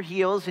toes and your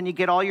heels, and you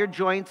get all your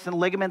joints and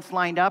ligaments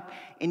lined up,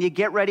 and you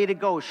get ready to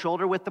go,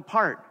 shoulder width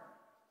apart.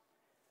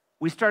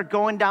 We start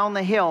going down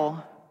the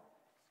hill,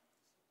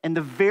 and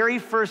the very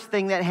first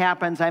thing that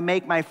happens, I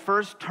make my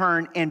first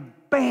turn, and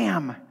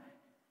bam!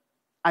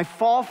 I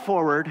fall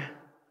forward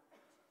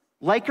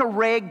like a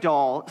rag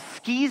doll.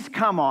 Skis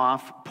come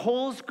off,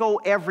 poles go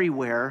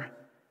everywhere.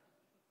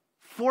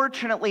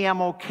 Fortunately,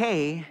 I'm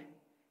okay,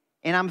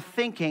 and I'm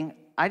thinking,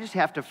 I just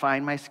have to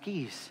find my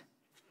skis.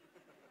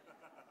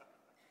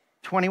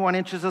 21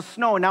 inches of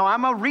snow. Now,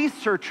 I'm a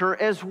researcher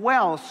as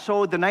well,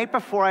 so the night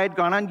before I had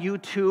gone on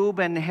YouTube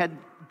and had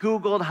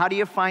Googled how do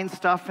you find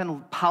stuff in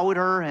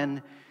powder,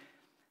 and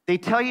they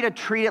tell you to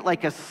treat it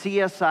like a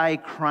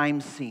CSI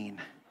crime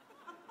scene.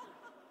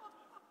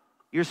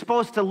 You're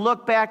supposed to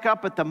look back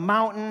up at the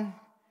mountain.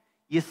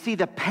 You see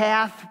the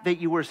path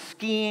that you were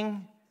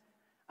skiing.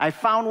 I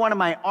found one of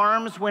my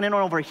arms went in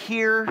over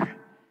here.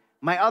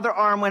 My other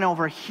arm went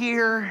over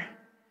here.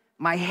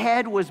 My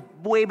head was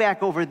way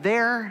back over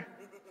there.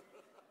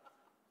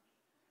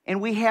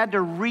 And we had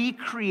to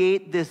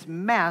recreate this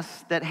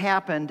mess that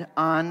happened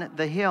on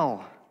the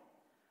hill.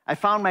 I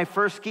found my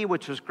first ski,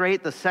 which was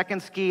great. The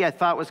second ski I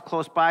thought was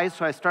close by,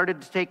 so I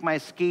started to take my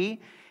ski,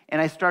 and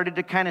I started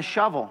to kind of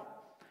shovel.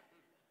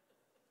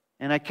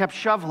 And I kept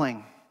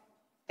shoveling.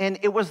 And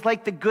it was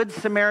like the Good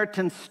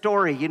Samaritan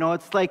story. You know,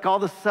 it's like all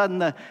of a sudden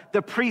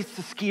the priest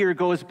skier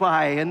goes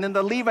by, and then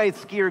the Levite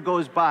skier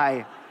goes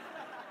by.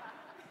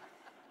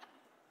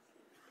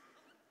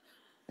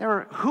 They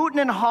were hooting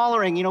and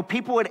hollering. You know,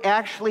 people would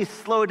actually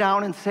slow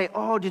down and say,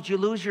 "Oh, did you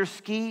lose your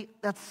ski?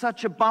 That's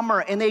such a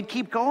bummer." And they'd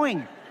keep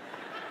going.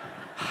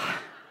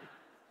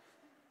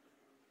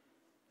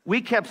 We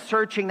kept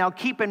searching. Now,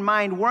 keep in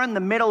mind, we're in the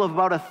middle of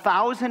about a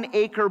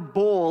 1,000-acre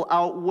bowl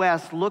out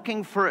west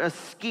looking for a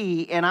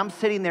ski, and I'm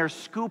sitting there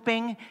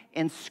scooping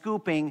and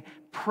scooping,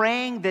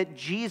 praying that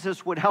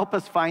Jesus would help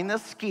us find the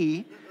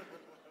ski.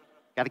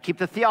 Got to keep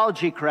the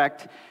theology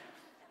correct.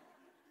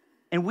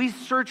 And we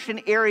searched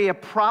an area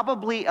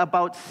probably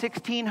about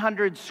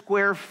 1,600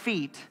 square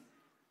feet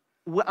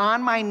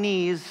on my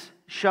knees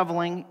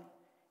shoveling,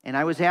 and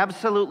I was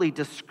absolutely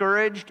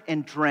discouraged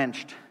and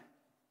drenched.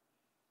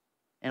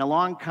 And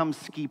along comes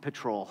Ski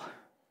Patrol.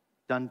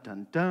 Dun,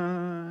 dun,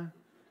 dun.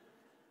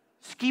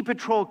 Ski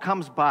Patrol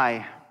comes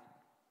by.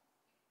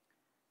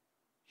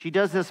 She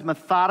does this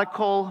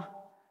methodical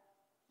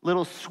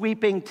little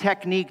sweeping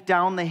technique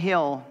down the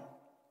hill.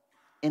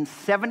 And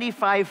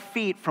 75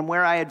 feet from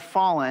where I had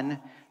fallen,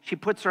 she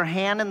puts her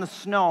hand in the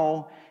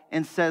snow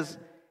and says,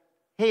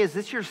 "Hey, is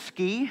this your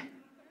ski?"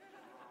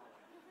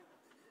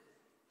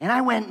 And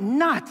I went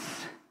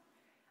nuts.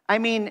 I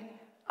mean,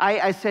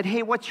 I said,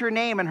 "Hey, what's your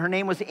name?" And her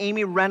name was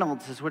Amy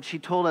Reynolds, is what she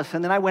told us.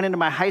 And then I went into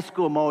my high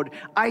school mode.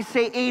 I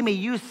say Amy,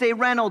 you say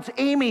Reynolds.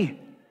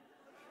 Amy.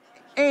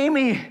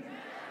 Amy.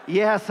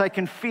 Yes, I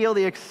can feel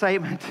the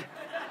excitement.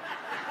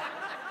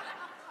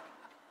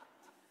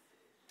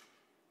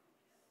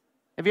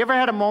 Have you ever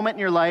had a moment in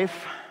your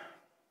life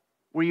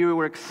where you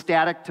were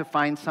ecstatic to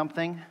find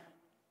something?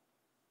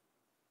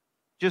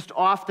 Just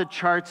off the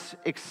charts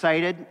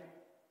excited?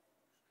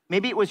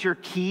 Maybe it was your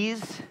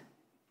keys,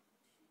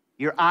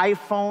 your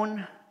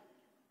iPhone,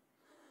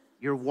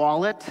 your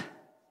wallet,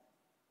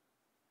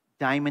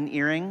 diamond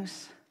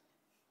earrings.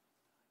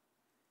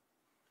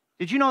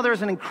 Did you know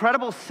there's an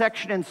incredible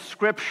section in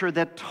Scripture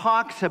that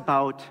talks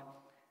about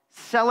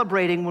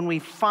celebrating when we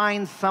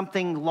find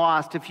something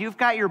lost? If you've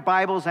got your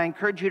Bibles, I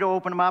encourage you to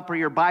open them up, or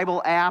your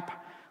Bible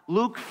app.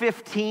 Luke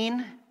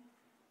 15,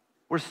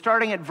 we're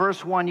starting at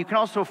verse 1. You can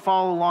also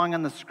follow along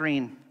on the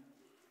screen.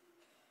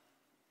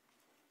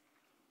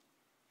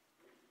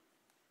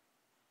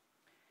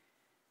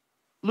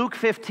 Luke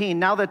 15,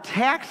 now the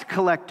tax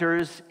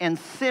collectors and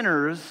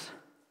sinners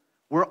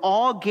were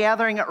all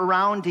gathering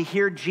around to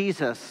hear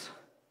Jesus.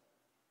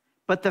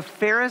 But the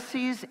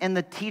Pharisees and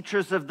the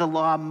teachers of the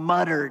law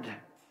muttered,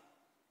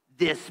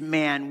 "This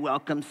man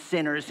welcomes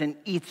sinners and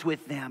eats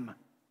with them."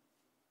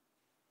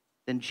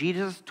 Then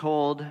Jesus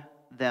told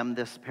them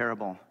this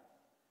parable.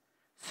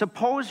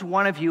 "Suppose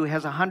one of you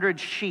has 100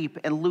 sheep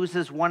and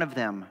loses one of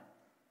them.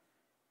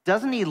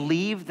 Doesn't he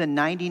leave the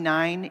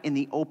 99 in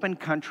the open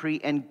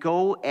country and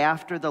go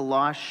after the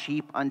lost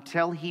sheep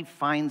until he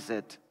finds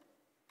it?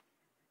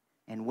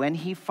 And when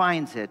he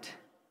finds it,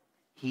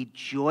 he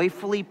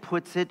joyfully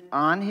puts it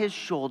on his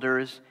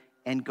shoulders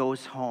and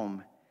goes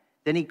home.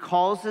 Then he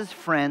calls his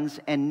friends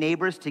and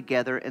neighbors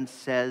together and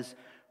says,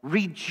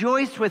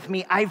 'Rejoice with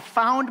me, I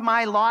found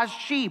my lost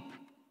sheep.'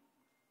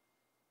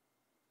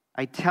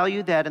 I tell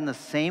you that in the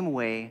same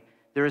way,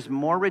 there is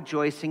more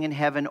rejoicing in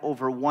heaven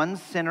over one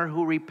sinner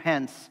who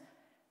repents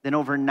than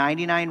over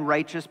 99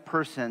 righteous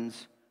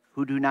persons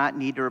who do not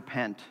need to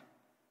repent."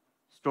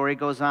 Story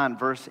goes on,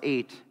 verse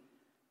 8.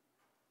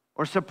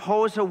 "Or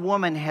suppose a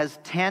woman has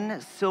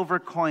 10 silver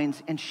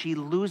coins and she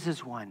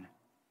loses one.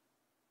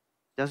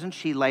 Doesn't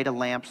she light a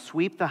lamp,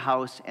 sweep the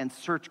house, and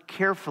search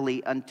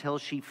carefully until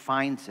she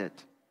finds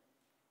it?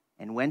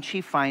 And when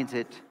she finds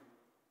it,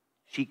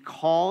 she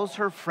calls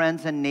her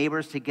friends and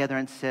neighbors together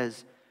and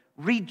says,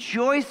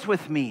 'Rejoice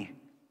with me,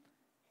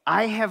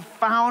 I have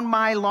found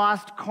my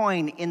lost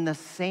coin.' In the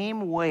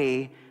same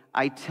way,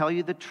 I tell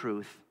you the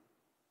truth,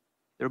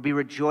 there will be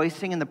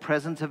rejoicing in the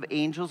presence of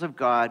angels of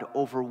God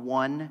over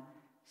one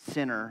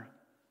sinner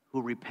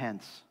who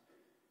repents."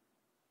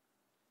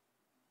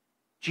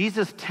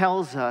 Jesus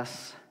tells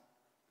us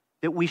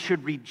that we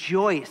should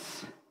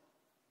rejoice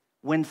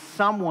when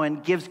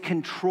someone gives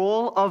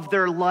control of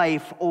their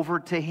life over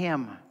to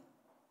Him.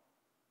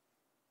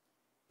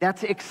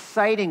 That's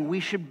exciting.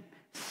 We should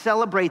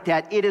celebrate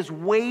that. It is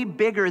way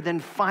bigger than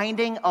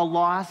finding a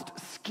lost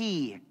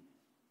ski.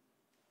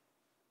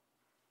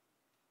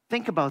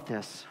 Think about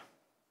this.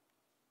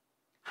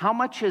 How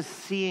much is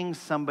seeing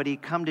somebody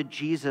come to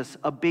Jesus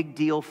a big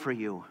deal for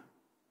you?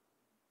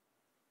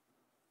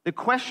 The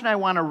question I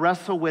want to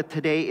wrestle with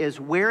today is,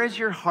 where is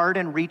your heart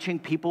in reaching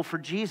people for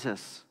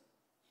Jesus?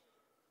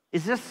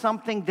 Is this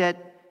something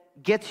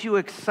that gets you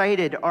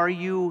excited? Are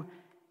you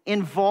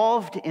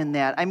involved in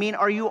that? I mean,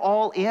 are you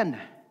all in?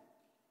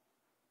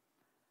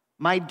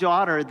 My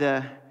daughter,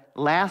 the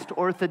last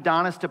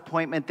orthodontist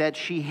appointment that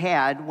she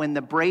had, when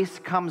the brace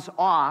comes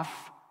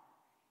off,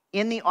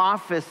 in the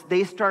office,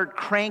 they start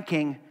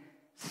cranking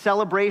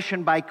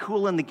Celebration by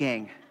Kool and the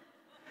Gang.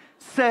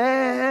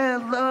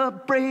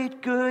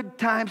 Celebrate good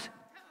times.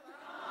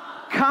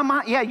 Come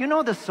on. Yeah, you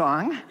know the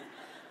song.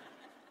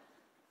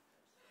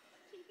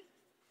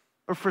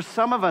 Or for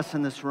some of us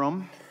in this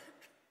room,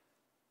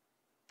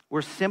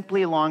 we're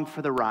simply along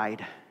for the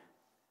ride.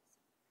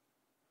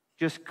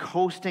 Just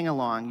coasting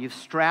along. You've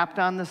strapped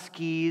on the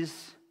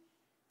skis.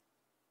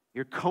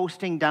 You're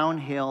coasting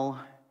downhill.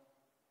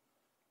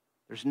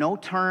 There's no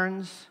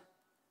turns.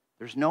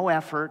 There's no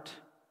effort.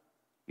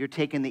 You're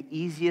taking the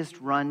easiest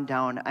run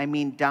down. I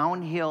mean,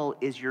 downhill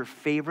is your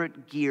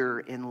favorite gear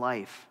in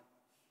life.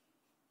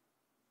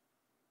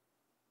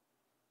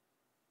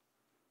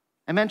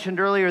 I mentioned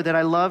earlier that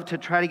I love to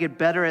try to get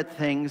better at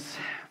things.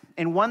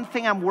 And one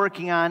thing I'm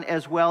working on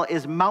as well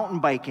is mountain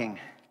biking.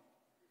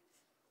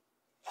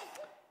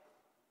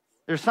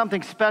 There's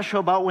something special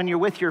about when you're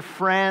with your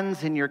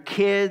friends and your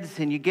kids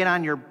and you get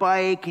on your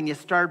bike and you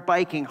start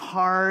biking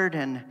hard,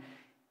 and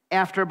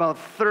after about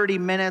 30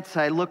 minutes,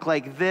 I look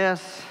like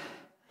this.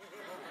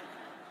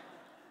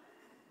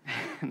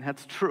 And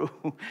that's true.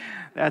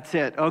 That's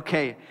it.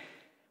 Okay.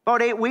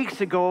 About 8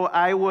 weeks ago,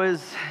 I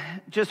was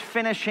just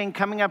finishing,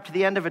 coming up to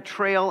the end of a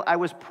trail. I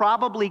was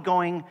probably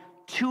going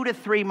 2 to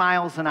 3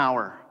 miles an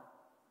hour.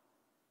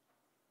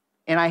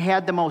 And I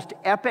had the most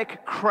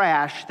epic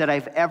crash that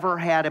I've ever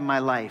had in my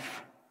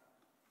life.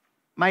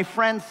 My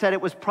friend said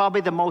it was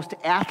probably the most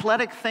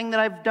athletic thing that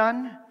I've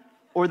done,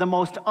 or the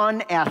most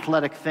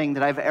unathletic thing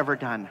that I've ever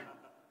done.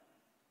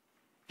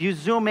 If you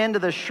zoom into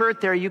the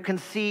shirt there, you can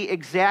see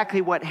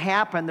exactly what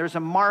happened. There's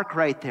a mark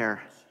right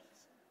there.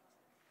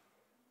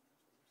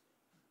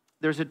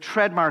 There's a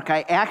tread mark.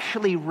 I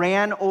actually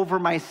ran over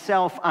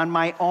myself on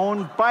my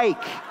own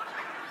bike.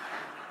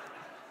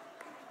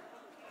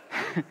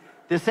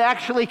 This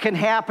actually can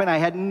happen. I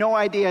had no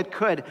idea it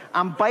could.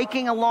 I'm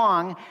biking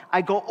along.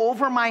 I go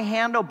over my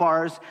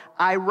handlebars.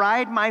 I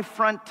ride my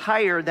front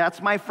tire.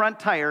 That's my front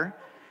tire.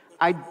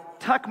 I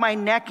tuck my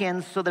neck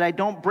in so that I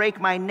don't break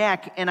my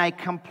neck, and I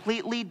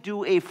completely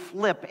do a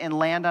flip and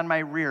land on my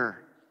rear.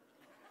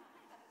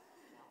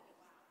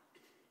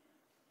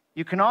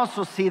 You can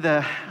also see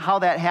how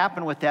that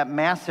happened with that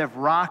massive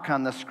rock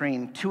on the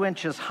screen, 2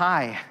 inches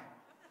high.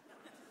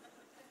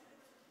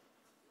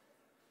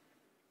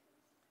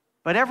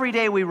 But every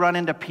day we run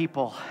into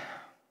people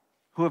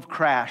who have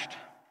crashed.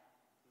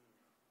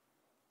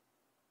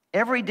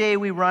 Every day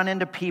we run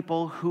into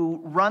people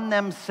who run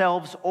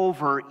themselves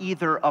over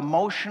either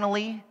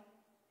emotionally,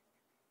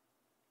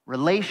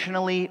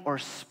 relationally, or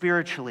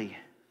spiritually.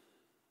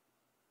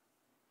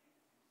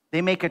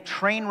 They make a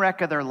train wreck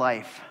of their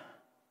life.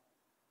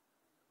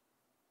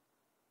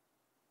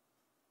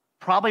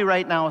 Probably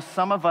right now,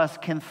 some of us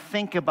can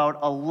think about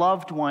a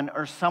loved one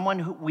or someone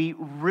who we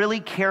really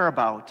care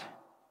about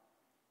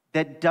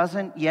that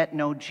doesn't yet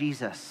know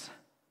Jesus.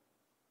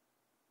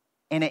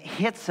 And it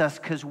hits us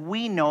because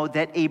we know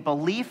that a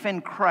belief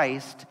in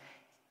Christ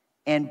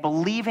and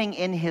believing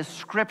in His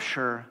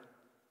Scripture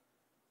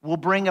will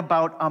bring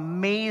about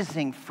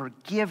amazing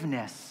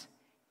forgiveness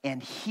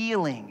and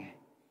healing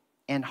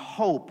and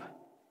hope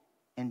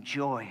and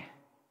joy.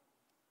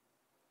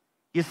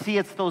 You see,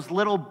 it's those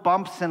little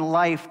bumps in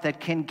life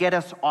that can get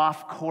us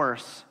off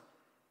course.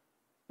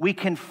 We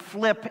can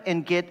flip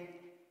and get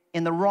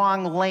in the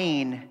wrong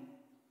lane,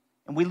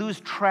 and we lose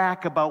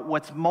track about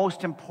what's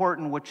most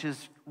important, which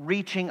is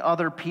reaching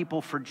other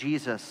people for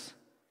Jesus.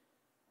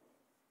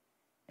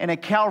 And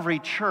at Calvary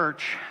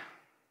Church,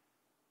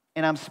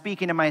 and I'm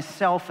speaking to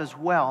myself as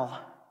well,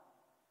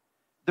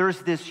 there's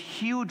this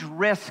huge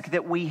risk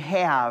that we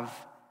have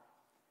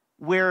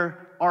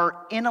where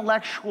our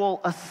intellectual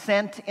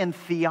assent in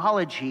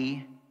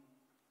theology,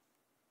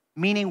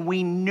 meaning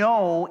we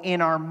know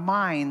in our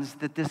minds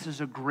that this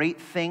is a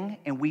great thing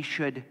and we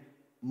should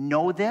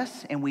know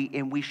this and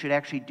we should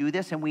actually do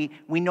this, and we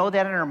know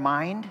that in our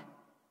mind,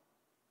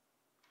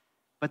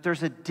 but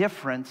there's a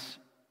difference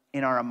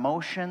in our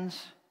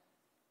emotions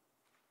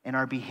and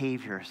our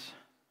behaviors.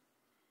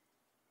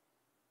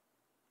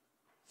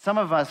 Some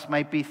of us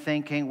might be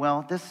thinking,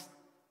 well, this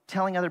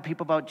telling other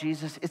people about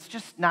Jesus, it's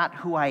just not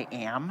who I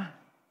am.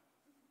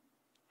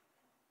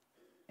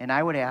 And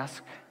I would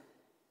ask,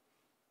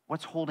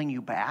 what's holding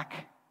you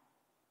back?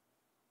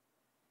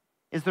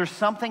 Is there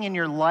something in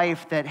your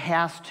life that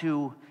has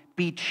to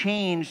be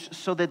changed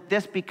so that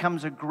this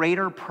becomes a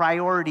greater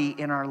priority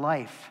in our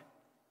life?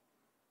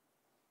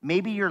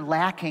 Maybe you're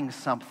lacking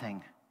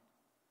something.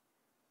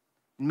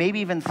 Maybe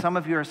even some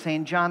of you are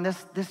saying, John,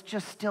 this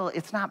just still,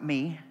 it's not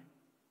me.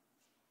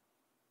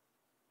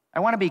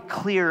 I want to be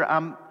clear.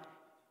 I'm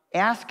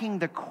asking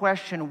the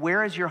question,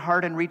 where is your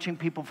heart in reaching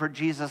people for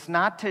Jesus?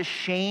 Not to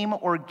shame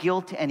or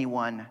guilt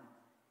anyone.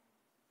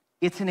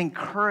 It's an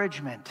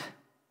encouragement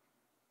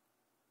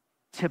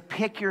to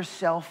pick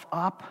yourself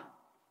up,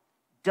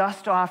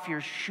 dust off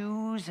your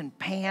shoes and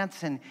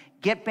pants, and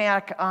get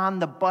back on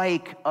the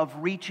bike of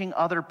reaching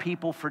other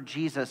people for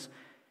Jesus.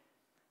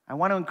 I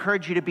want to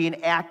encourage you to be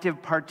an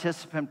active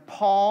participant.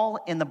 Paul,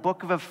 in the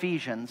book of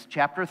Ephesians,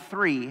 chapter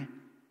 3,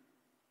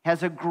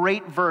 has a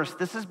great verse.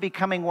 This is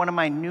becoming one of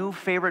my new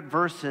favorite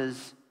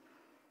verses,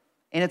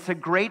 and it's a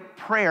great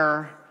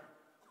prayer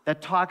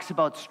that talks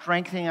about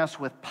strengthening us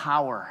with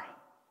power.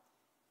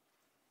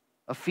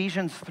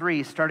 Ephesians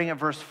 3, starting at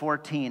verse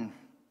 14.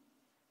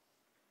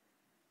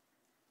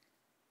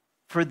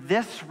 For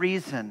this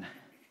reason,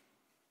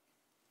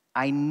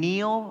 I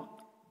kneel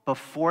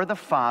before the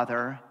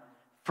Father,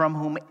 from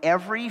whom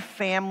every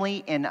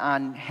family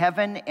on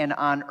heaven and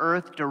on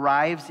earth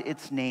derives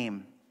its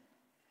name.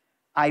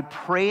 I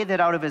pray that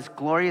out of His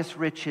glorious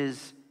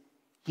riches,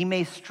 He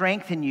may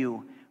strengthen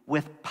you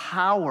with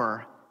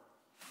power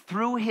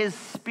through His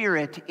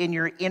Spirit in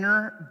your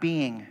inner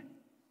being,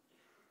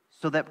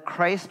 so that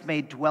Christ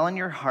may dwell in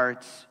your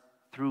hearts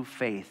through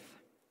faith.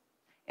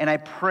 And I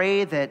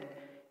pray that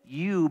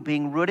you,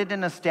 being rooted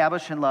and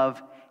established in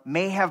love,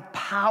 may have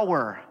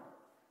power,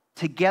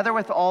 together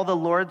with all the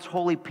Lord's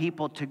holy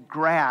people, to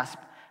grasp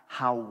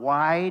how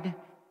wide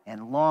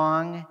and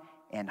long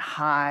and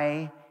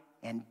high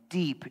and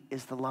deep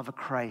is the love of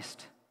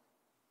Christ,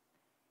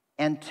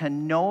 and to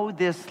know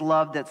this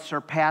love that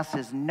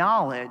surpasses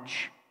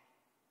knowledge,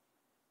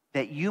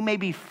 that you may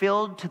be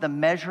filled to the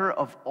measure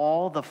of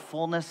all the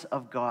fullness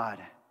of God.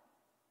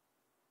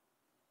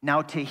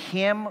 Now to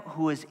him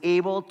who is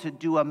able to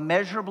do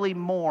immeasurably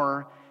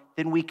more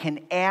than we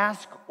can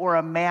ask or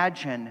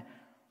imagine,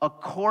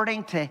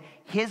 according to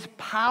his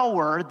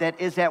power that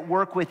is at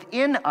work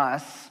within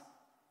us,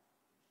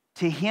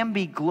 to him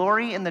be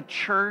glory in the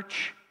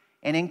church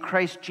and in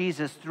Christ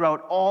Jesus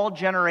throughout all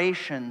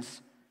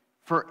generations,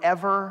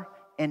 forever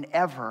and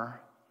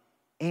ever.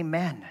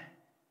 Amen.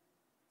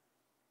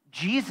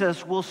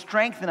 Jesus will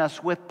strengthen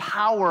us with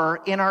power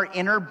in our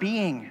inner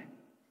being.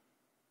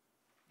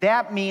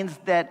 That means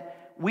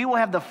that we will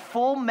have the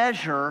full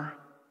measure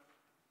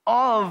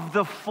of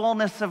the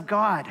fullness of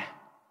God.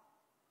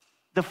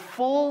 The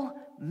full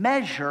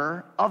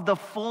measure of the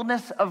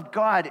fullness of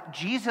God.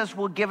 Jesus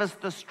will give us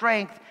the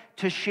strength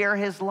to share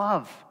his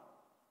love.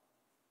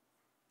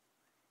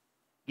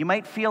 You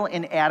might feel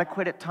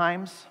inadequate at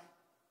times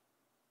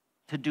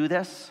to do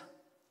this.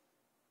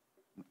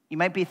 You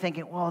might be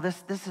thinking, well,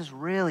 this is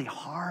really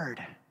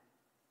hard.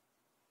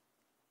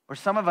 Or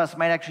some of us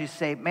might actually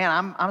say,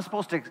 man, I'm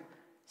supposed to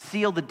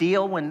seal the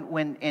deal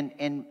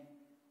and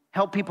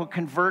help people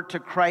convert to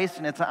Christ,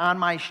 and it's on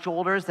my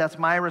shoulders. That's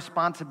my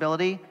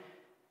responsibility.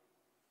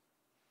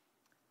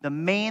 The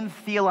main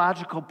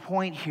theological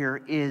point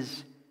here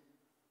is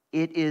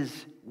it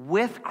is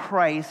with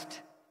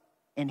Christ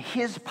and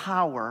his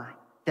power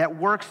that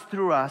works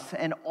through us,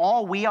 and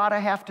all we ought to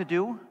have to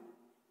do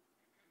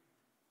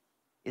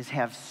is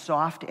have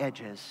soft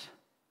edges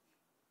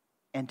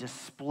and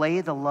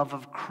display the love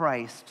of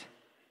Christ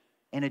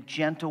in a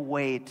gentle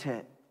way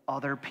to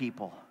other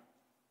people.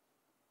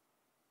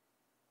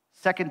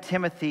 2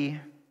 Timothy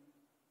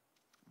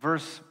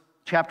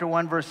chapter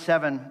 1, verse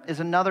 7 is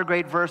another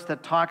great verse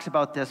that talks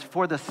about this.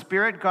 For the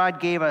Spirit God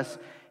gave us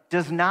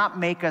does not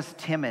make us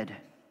timid,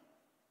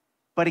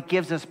 but it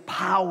gives us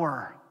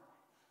power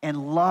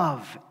and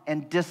love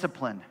and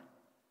discipline.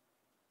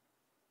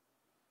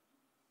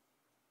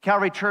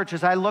 Calvary Church,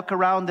 as I look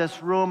around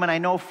this room, and I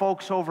know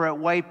folks over at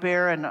White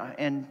Bear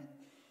and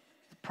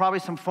probably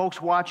some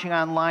folks watching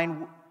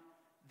online,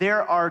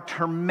 there are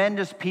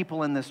tremendous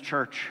people in this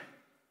church.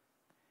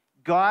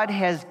 God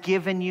has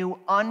given you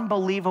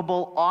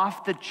unbelievable,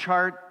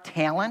 off-the-chart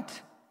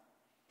talent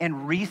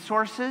and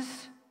resources.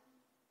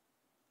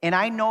 And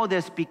I know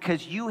this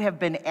because you have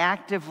been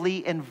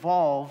actively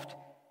involved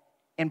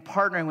in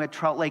partnering with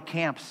Trout Lake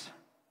Camps.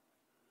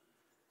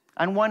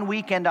 On one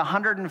weekend,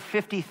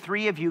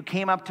 153 of you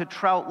came up to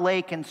Trout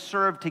Lake and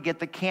served to get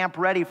the camp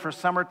ready for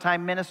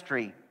summertime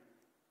ministry.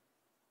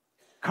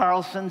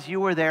 Carlsons, you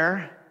were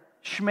there.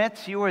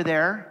 Schmitz, you were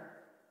there.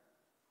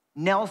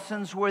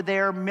 Nelsons were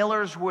there.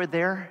 Millers were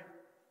there.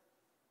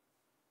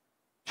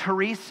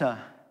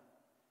 Teresa,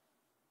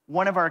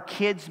 one of our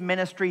kids'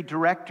 ministry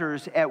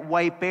directors at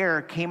White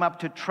Bear, came up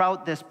to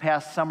Trout this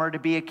past summer to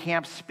be a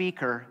camp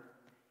speaker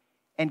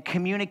and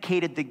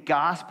communicated the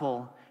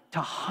gospel to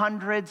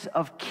hundreds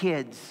of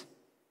kids.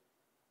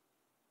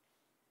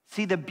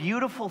 See, the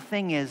beautiful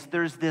thing is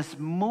there's this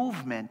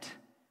movement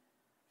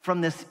from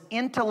this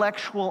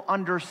intellectual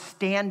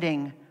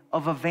understanding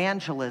of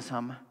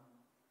evangelism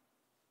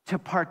to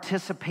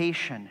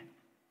participation.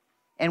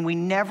 And we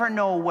never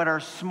know what our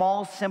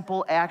small,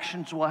 simple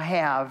actions will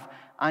have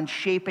on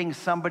shaping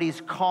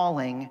somebody's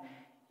calling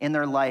in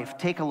their life.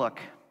 Take a look.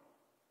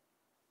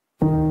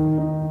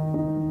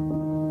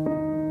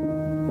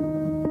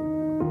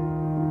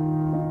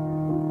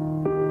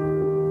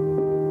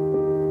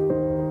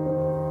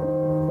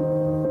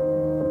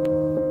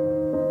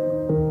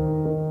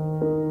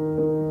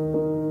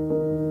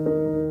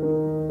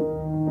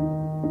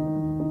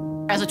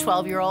 As a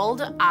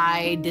 12-year-old,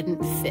 I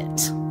didn't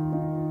fit.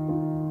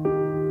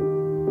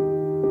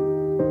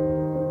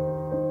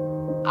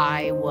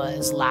 I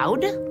was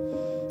loud,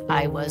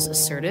 I was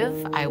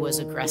assertive, I was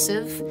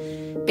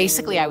aggressive.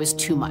 Basically, I was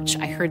too much.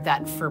 I heard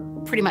that for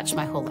pretty much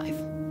my whole life.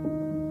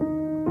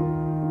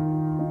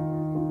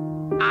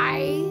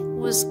 I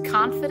was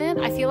confident,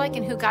 I feel like,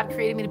 in who God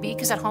created me to be,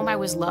 because at home I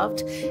was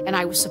loved and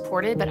I was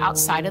supported, but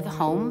outside of the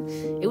home,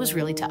 it was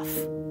really tough.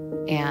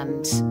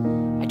 And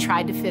I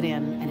tried to fit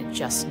in, and it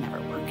just never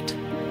worked.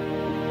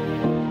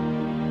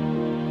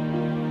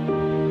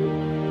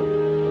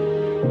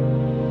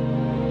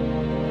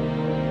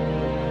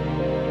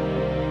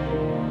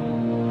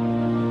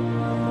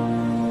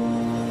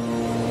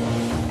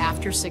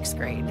 After 6th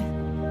grade,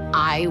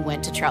 I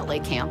went to Trout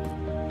Lake Camp,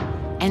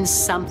 and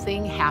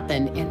something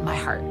happened in my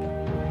heart.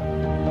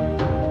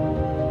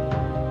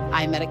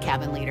 I met a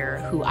cabin leader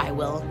who I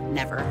will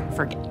never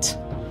forget.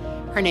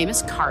 Her name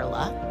is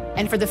Carla.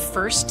 And for the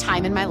first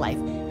time in my life,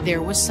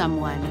 there was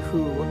someone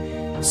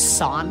who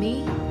saw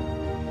me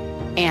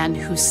and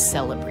who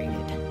celebrated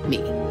me.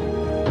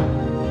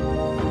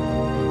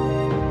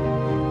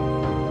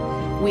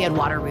 we had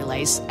water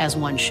relays, as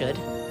one should,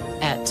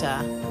 at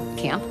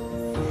camp.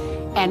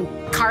 And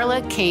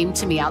Carla came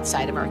to me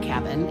outside of our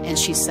cabin, and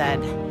she said,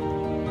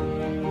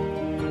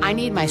 I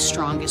need my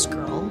strongest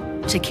girl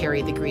to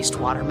carry the greased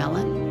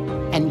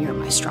watermelon, and you're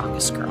my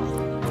strongest girl.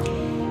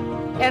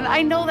 And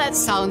I know that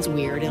sounds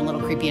weird and a little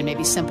creepy and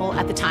maybe simple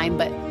at the time,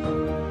 but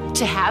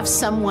to have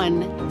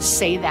someone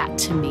say that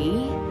to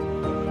me,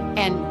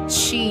 and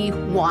she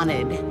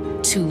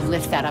wanted to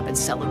lift that up and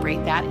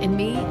celebrate that in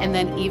me, and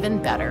then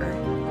even better,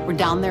 we're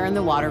down there in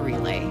the water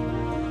relay.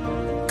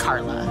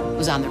 Carla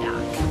was on the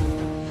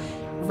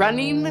dock,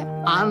 running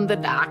on the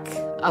dock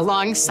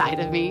alongside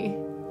of me,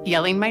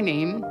 yelling my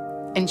name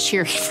and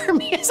cheering for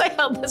me as I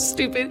held this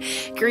stupid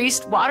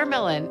greased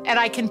watermelon. And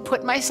I can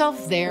put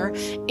myself there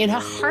in a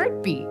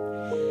heartbeat.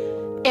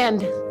 And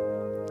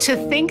to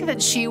think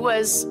that she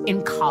was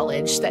in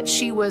college, that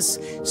she was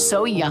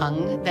so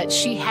young, that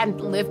she hadn't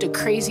lived a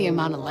crazy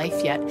amount of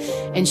life yet,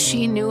 and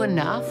she knew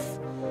enough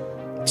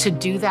to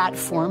do that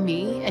for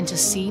me and to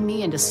see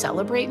me and to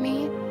celebrate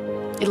me,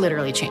 it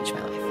literally changed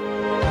my life.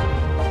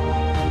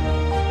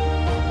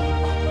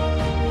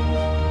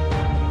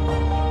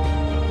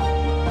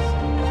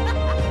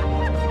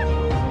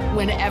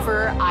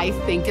 Whenever I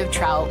think of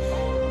Trout,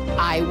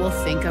 I will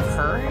think of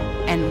her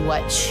and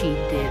what she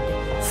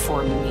did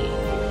for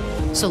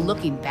me. So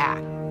looking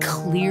back,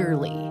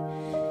 clearly,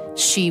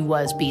 she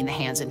was being the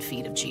hands and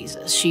feet of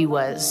Jesus. She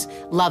was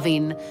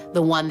loving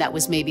the one that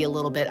was maybe a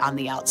little bit on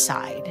the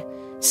outside,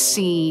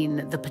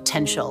 seeing the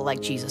potential like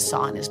Jesus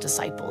saw in his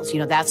disciples. You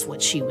know, that's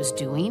what she was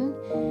doing.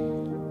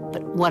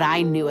 But what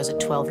I knew as a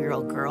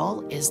 12-year-old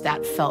girl is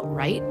that felt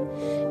right.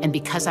 And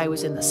because I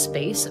was in the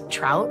space of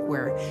Trout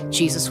where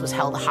Jesus was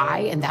held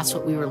high and that's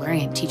what we were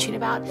learning and teaching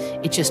about,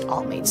 it just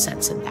all made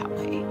sense in that way.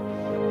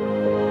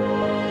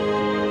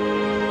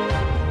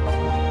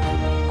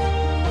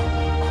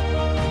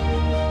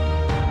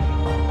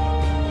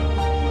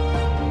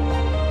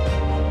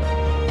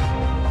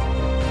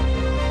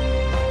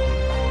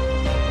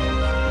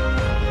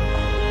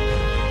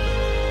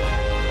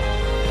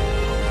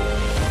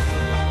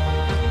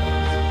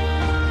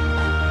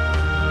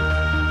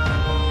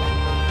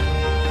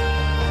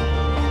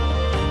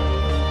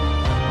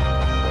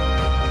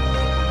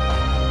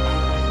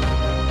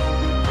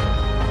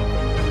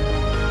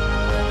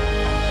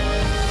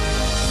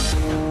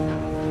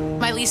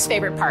 My least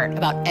favorite part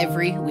about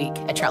every week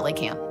at Trout Lake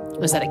Camp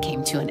was that it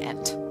came to an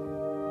end.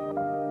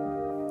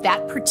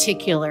 That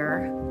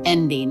particular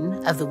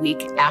ending of the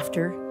week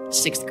after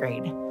 6th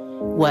grade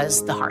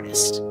was the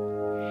hardest.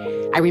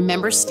 I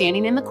remember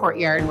standing in the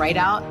courtyard right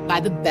out by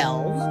the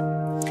bell,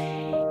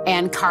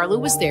 and Carla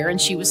was there and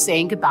she was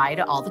saying goodbye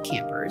to all the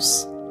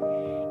campers.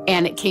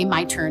 And it came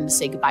my turn to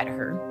say goodbye to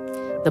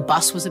her. The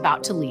bus was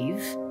about to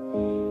leave,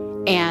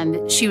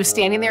 and she was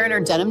standing there in her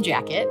denim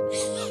jacket.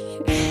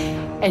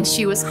 And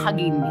she was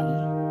hugging me,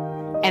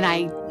 and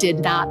I did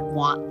not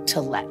want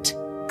to let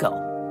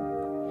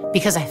go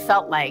because I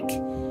felt like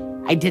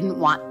I didn't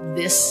want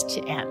this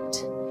to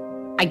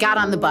end. I got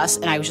on the bus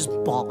and I was just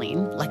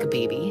bawling like a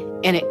baby,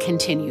 and it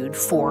continued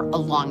for a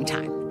long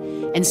time.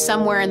 And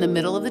somewhere in the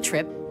middle of the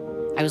trip,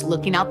 I was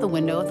looking out the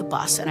window of the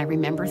bus, and I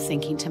remember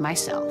thinking to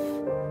myself,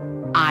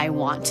 I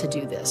want to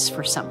do this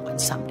for someone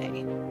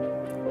someday,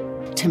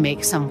 to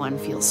make someone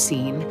feel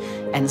seen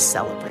and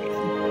celebrated.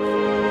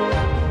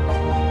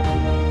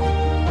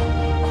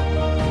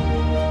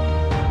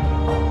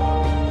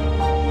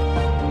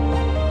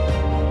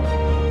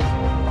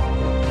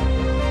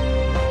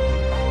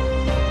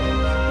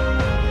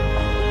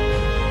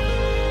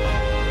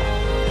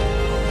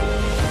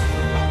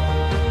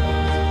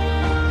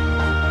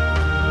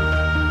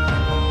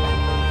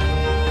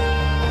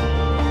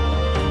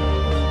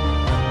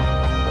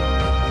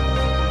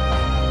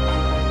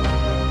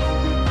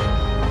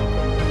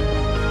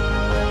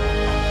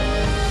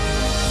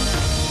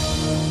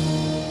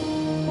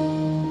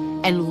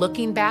 And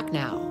looking back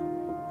now,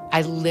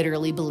 I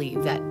literally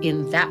believe that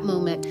in that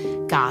moment,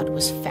 God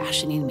was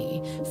fashioning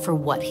me for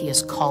what he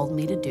has called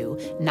me to do,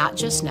 not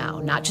just now,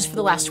 not just for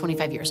the last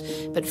 25 years,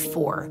 but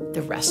for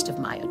the rest of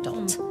my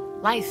adult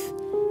life.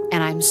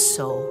 And I'm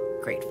so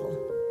grateful.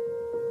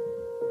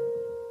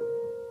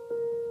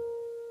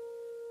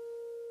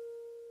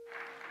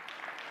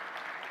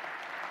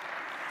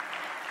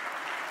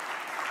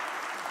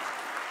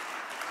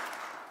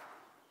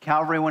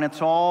 Calvary, when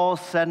it's all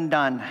said and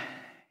done,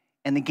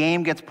 and the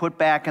game gets put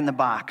back in the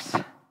box,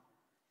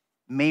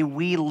 may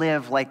we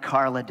live like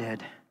Carla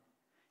did.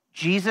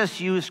 Jesus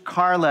used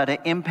Carla to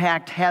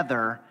impact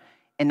Heather,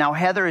 and now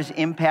Heather is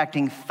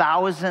impacting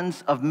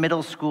thousands of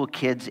middle school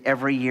kids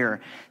every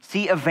year.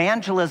 See,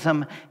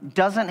 evangelism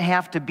doesn't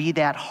have to be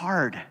that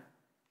hard.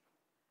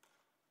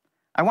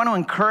 I want to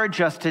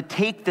encourage us to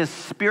take this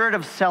spirit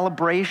of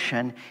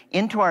celebration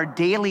into our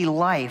daily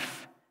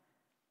life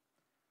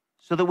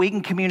so that we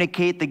can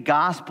communicate the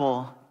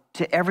gospel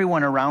to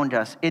everyone around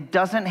us. It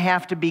doesn't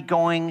have to be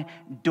going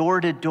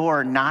door to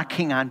door,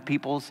 knocking on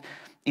people's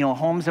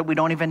homes that we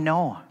don't even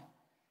know.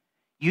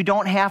 You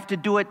don't have to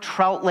do it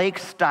Trout Lake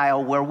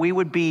style, where we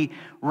would be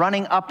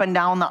running up and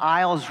down the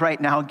aisles right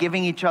now,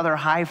 giving each other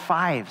high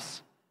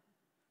fives.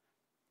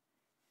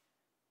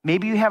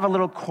 Maybe you have a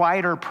little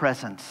quieter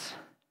presence,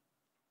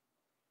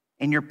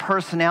 and your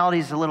personality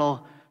is a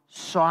little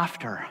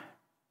softer.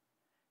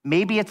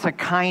 Maybe it's a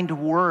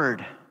kind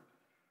word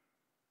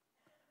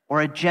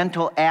or a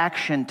gentle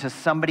action to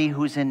somebody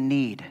who's in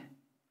need.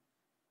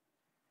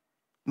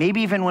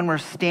 Maybe even when we're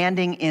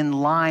standing in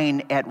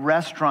line at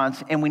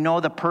restaurants and we know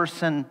the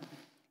person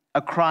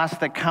across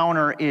the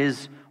counter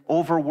is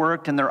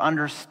overworked and they're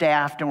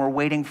understaffed and we're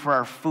waiting for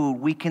our food,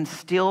 we can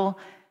still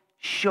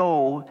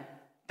show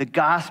the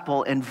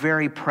gospel in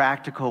very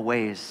practical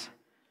ways.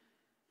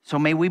 So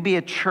may we be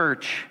a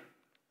church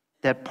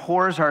that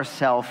pours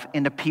ourselves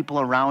into people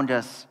around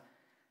us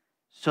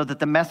so that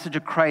the message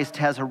of Christ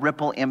has a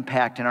ripple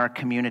impact in our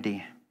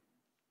community.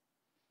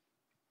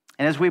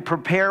 And as we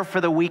prepare for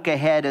the week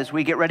ahead, as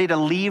we get ready to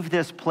leave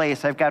this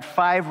place, I've got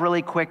 5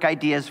 really quick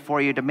ideas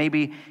for you to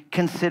maybe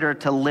consider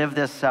to live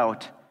this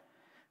out.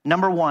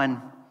 Number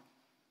 1,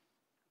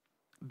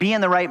 be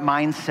in the right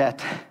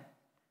mindset.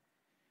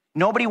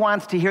 Nobody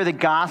wants to hear the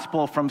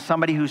gospel from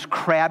somebody who's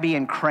crabby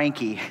and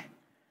cranky.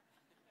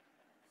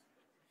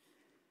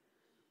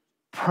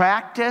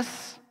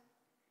 Practice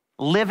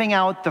living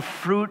out the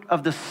fruit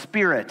of the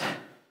Spirit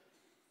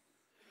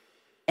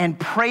and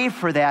pray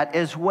for that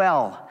as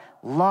well.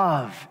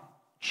 Love,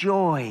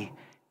 joy,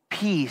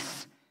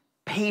 peace,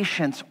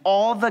 patience,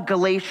 all the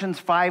Galatians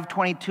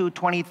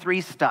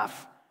 5:22-23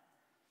 stuff.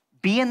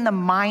 Be in the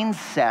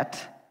mindset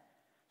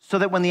so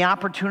that when the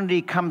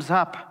opportunity comes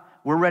up,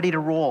 we're ready to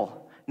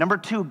roll. Number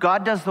 2,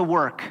 God does the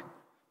work.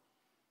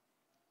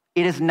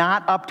 It is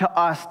not up to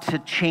us to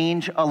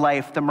change a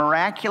life. The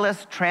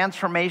miraculous,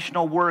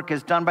 transformational work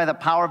is done by the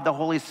power of the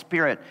Holy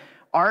Spirit.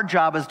 Our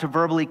job is to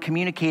verbally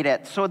communicate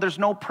it, so there's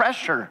no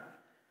pressure.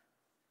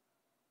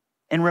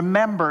 And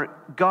remember,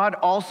 God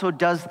also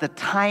does the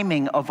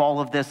timing of all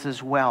of this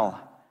as well.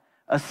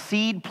 A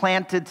seed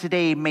planted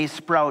today may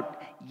sprout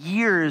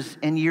years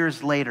and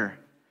years later.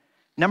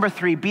 Number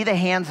 3, be the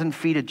hands and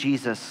feet of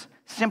Jesus.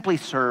 Simply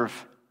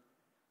serve.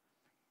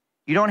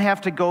 You don't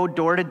have to go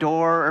door to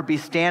door or be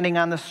standing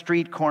on the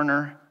street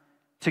corner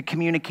to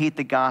communicate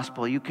the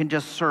gospel. You can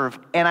just serve.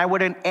 And I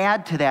would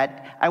add to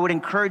that, I would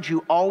encourage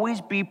you,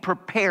 always be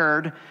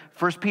prepared.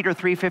 1 Peter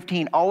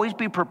 3:15, always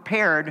be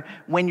prepared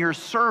when you're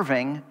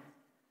serving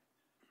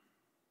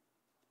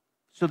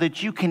so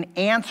that you can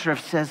answer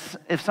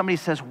if somebody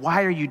says,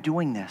 why are you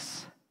doing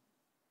this?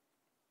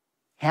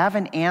 Have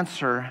an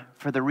answer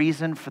for the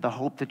reason, for the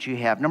hope that you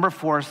have. Number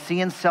 4, see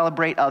and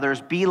celebrate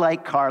others. Be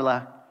like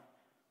Carla.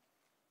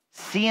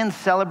 See and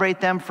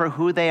celebrate them for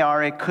who they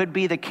are. It could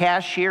be the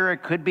cashier,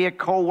 it could be a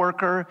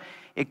coworker,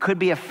 it could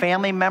be a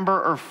family member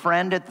or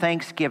friend at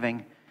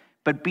Thanksgiving,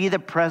 but be the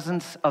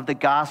presence of the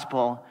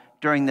gospel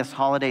during this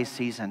holiday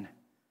season.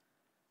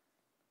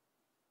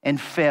 And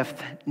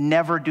 5th,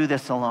 never do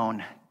this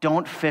alone.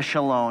 Don't fish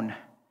alone.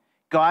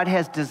 God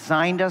has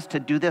designed us to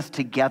do this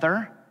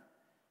together,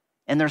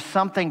 and there's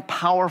something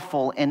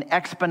powerful and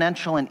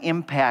exponential in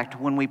impact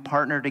when we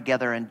partner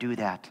together and do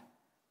that.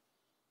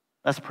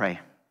 Let's pray.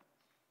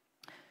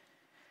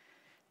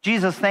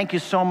 Jesus, thank you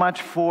so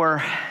much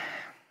for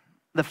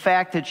the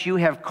fact that you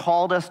have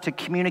called us to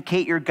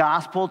communicate your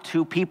gospel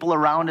to people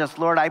around us.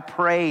 Lord, I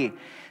pray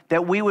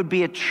that we would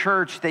be a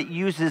church that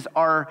uses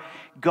our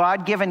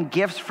God-given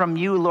gifts from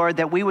you, Lord,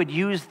 that we would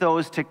use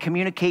those to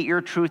communicate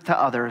your truth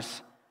to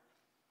others.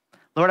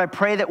 Lord, I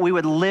pray that we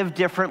would live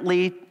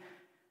differently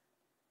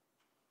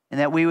and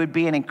that we would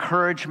be an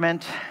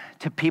encouragement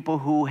to people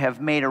who have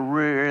made a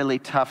really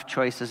tough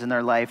choices in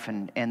their life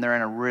and they're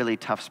in a really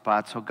tough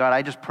spot. So God,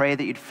 I just pray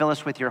that you'd fill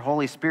us with your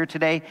Holy Spirit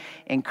today,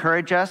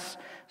 encourage us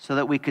so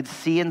that we could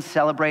see and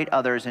celebrate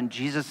others. In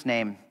Jesus'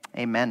 name,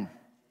 amen.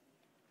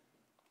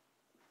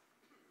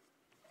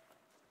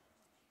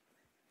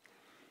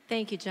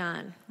 Thank you,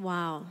 John.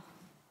 Wow.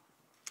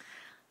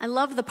 I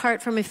love the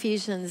part from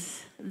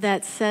Ephesians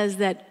that says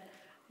that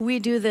we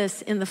do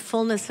this in the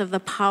fullness of the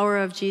power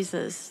of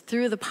Jesus,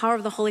 through the power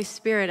of the Holy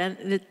Spirit,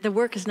 and the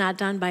work is not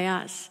done by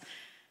us,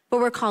 but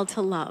we're called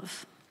to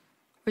love.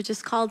 We're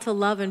just called to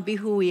love and be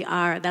who we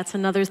are. That's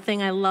another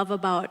thing I love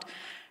about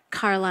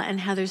Carla and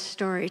Heather's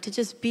story, to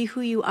just be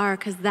who you are,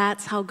 because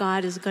that's how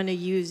God is going to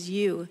use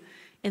you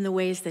in the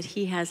ways that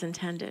he has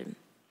intended.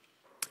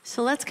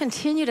 So let's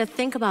continue to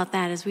think about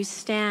that as we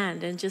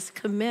stand and just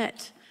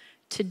commit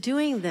to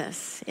doing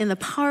this in the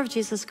power of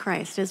Jesus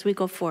Christ as we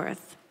go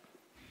forth.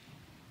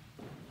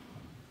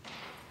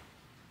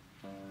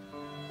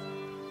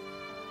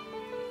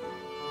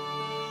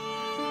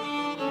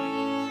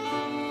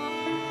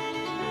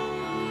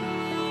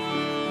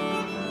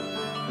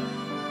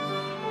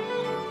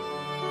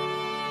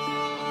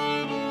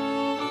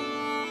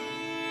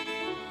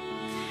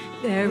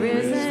 There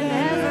is an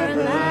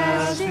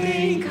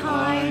everlasting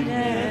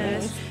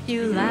kindness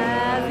you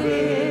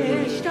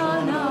lavished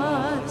on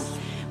us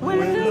when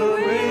the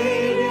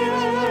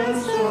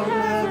radiance of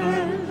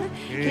heaven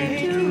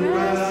came to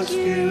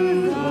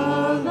rescue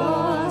the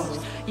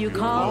lost. You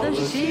called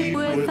the sheep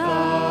with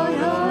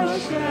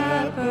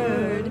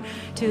you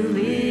to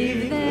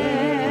leave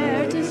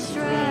their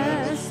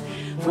distress.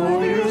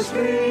 For your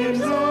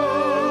streams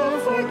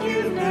of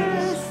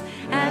forgiveness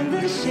and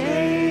the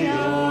shade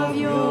of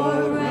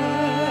your rest.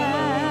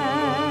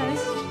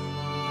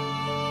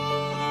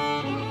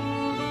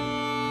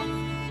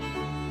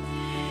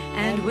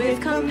 And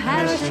with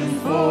compassion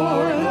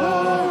for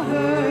the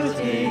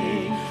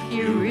hurting,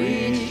 you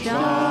reached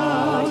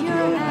out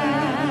your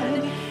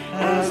hand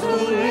as the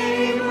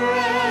lame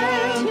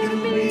ran to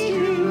meet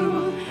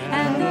you,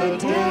 and the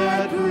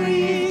dead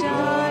breathed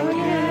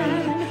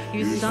again.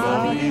 You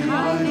saw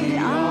behind the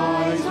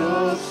eyes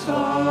of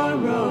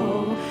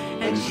sorrow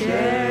and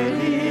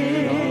shared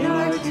in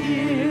our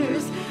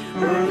tears.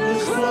 Heard the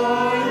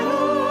cry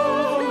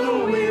of the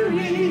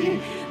weary,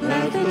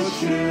 let the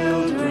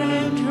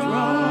children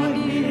draw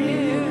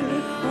near.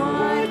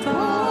 What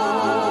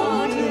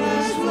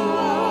boundless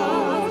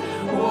love,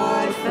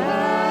 what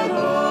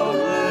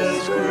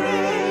fathomless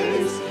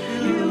grace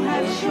you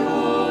have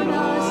shown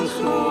us,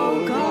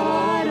 O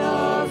God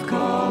of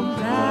compassion.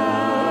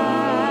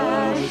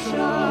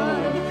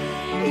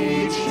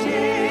 Each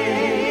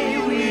day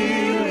we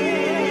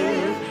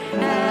live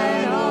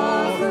an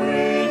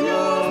offering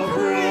of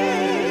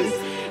praise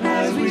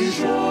as we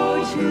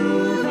show to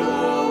the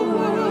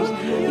world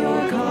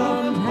your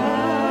compassion.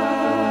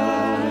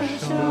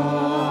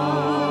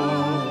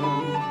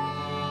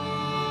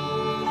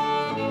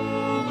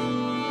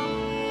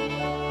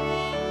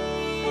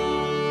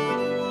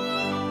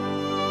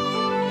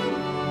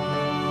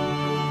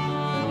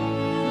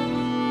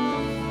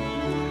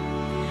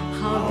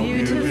 How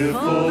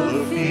beautiful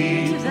the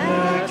feet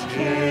that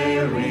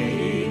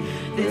carry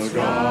this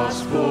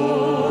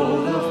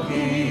gospel of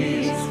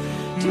peace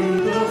to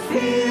the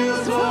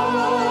fields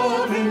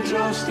of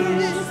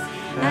injustice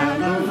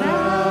and the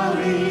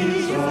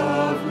valleys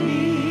of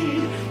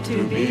need, to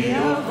be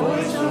a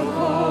voice of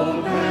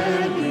hope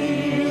and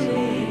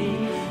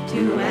healing,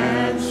 to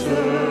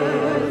answer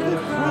the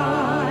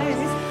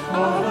cries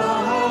of the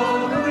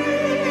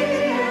hungry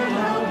and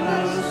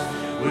helpless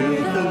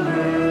with the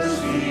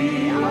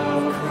mercy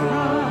of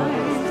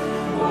Christ.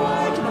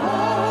 What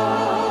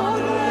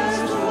boundless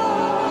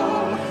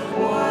love,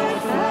 what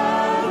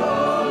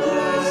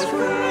fathomless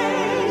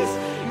grace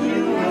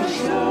you have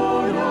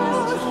shown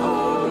us, O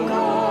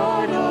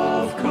God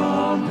of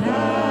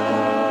compassion.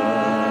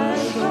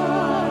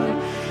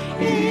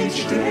 Each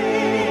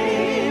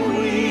day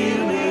we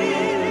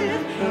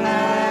live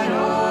an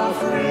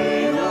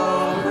offering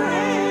of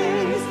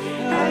praise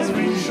as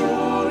we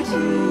show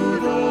to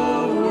the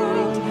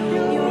world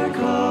your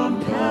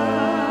compassion.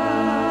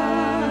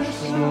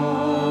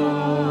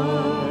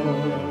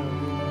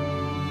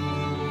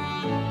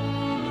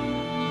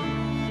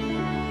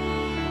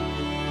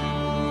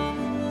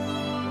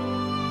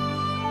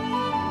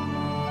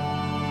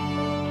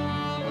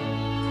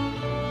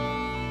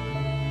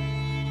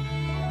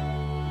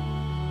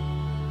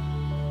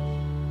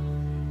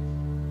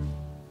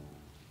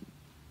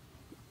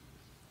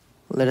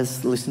 Let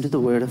us listen to the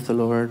word of the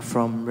Lord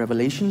from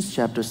Revelations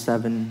chapter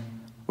 7,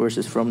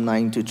 verses from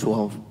 9 to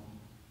 12.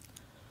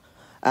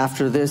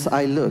 After this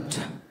I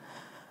looked,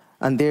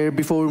 and there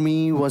before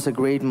me was a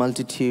great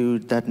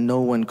multitude that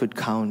no one could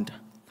count,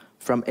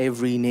 from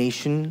every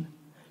nation,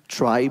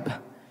 tribe,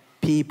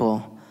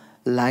 people,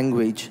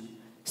 language,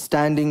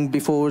 standing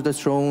before the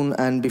throne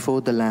and before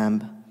the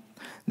Lamb.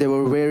 They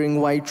were wearing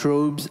white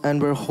robes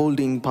and were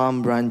holding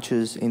palm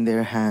branches in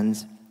their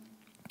hands.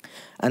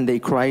 And they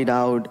cried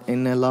out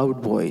in a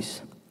loud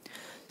voice,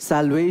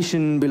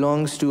 "Salvation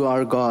belongs to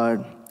our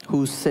God,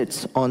 who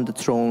sits on the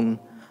throne,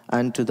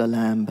 and to the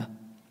Lamb."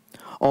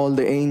 All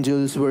the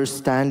angels were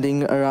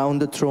standing around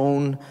the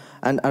throne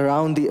and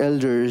around the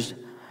elders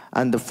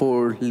and the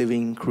 4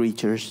 living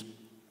creatures.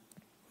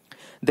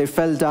 They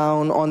fell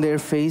down on their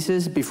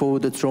faces before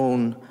the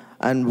throne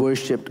and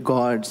worshipped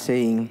God,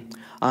 saying,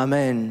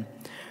 "Amen.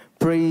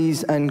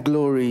 Praise and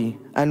glory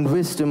and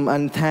wisdom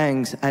and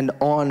thanks and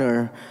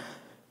honor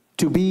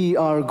to be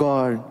our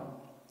God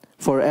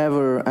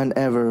forever and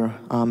ever.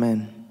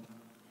 Amen."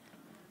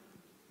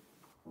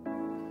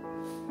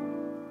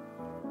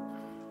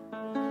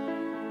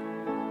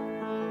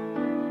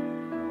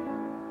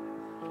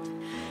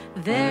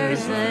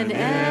 There's an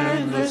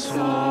endless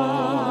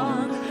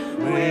song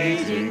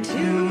waiting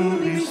to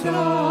be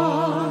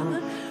sung,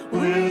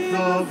 with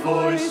the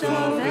voice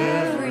of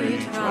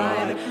every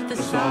tribe, the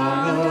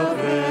song of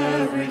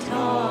every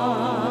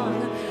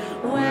tongue.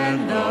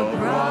 When the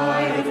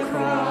bride of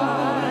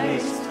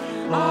Christ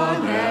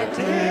on that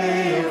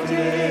day of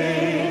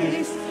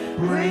days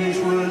brings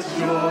with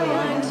joy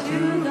unto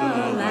the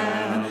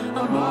Lamb a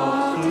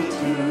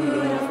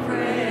multitude of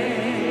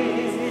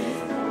praise,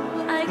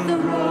 like the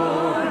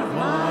roar of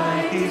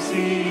mighty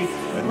sea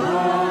and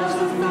roars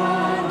of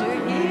thunder,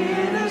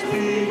 hear His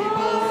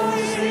people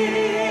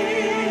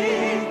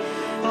sing.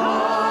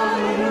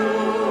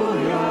 Hallelujah,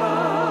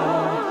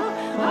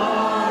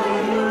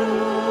 hallelujah,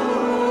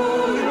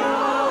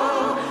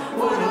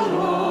 for the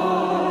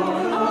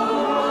Lord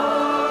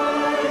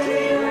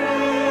Almighty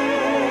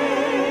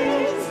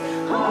reigns.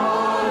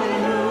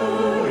 Hallelujah,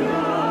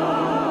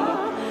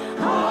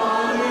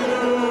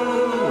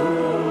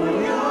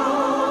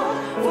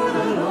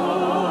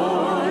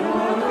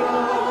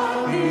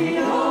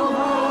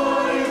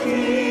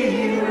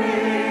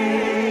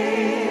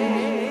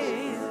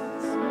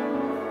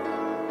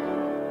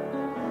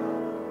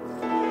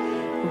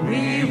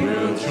 We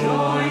will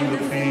join the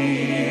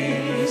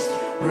feast,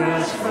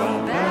 rest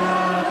from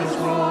battles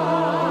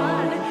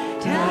won,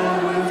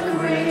 tell with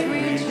great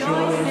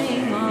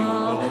rejoicing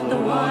all the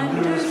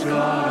wonders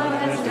God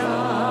has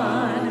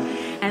done.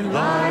 And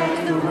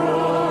like the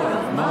roar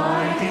of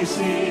mighty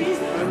seas,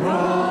 the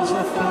rolls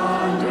of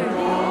thunder,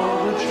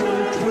 all the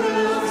church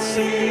will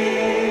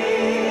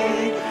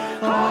sing.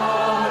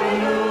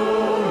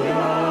 Hallelujah,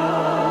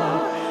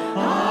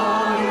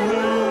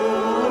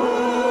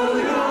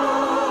 hallelujah,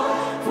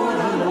 for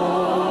the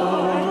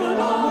Lord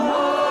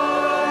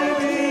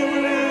Almighty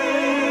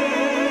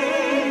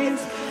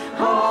reigns.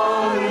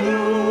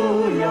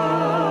 Hallelujah,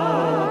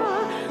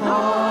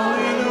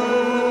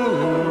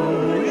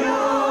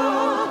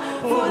 hallelujah,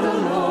 for the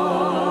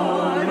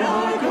Lord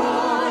our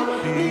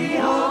God, the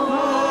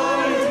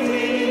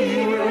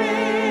Almighty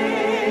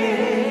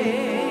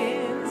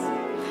reigns.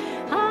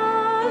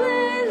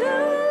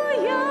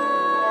 Hallelujah.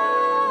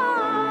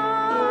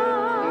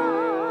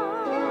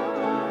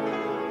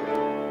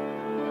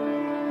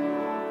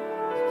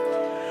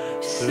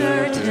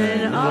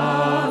 Certain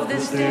of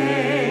this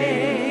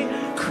day,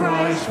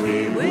 Christ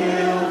we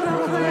will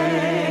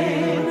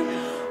proclaim.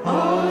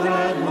 All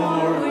that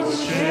more will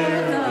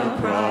share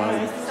the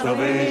prize,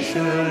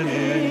 salvation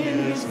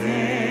in His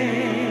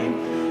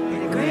name.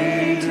 The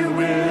greater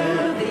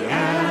will the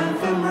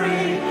anthem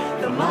ring,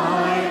 the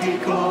mighty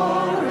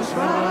chorus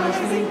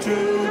rising to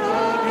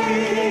the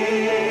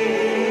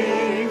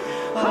King.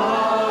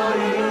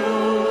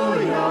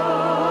 Hallelujah,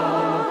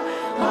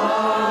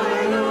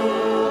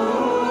 hallelujah,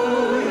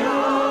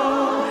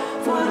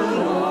 for the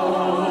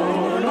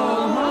Lord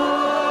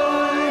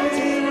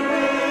Almighty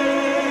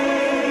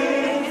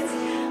reigns.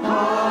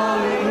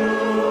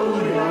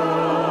 Hallelujah,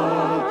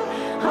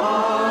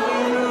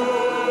 hallelujah,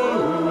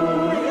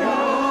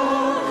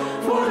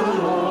 for the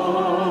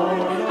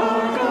Lord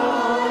our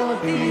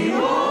God, the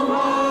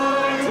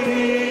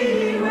Almighty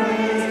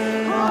reigns.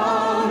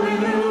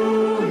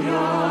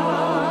 Hallelujah,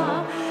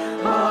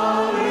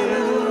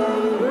 hallelujah,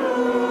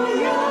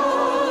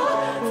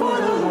 for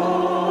the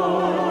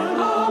Lord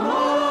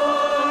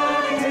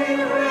Almighty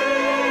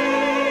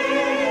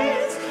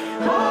reigns.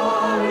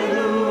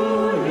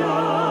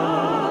 Hallelujah,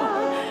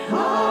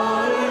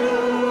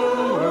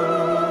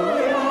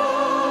 hallelujah,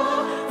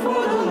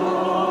 for the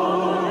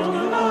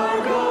Lord our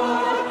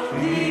God,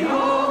 the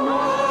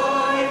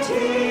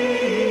Almighty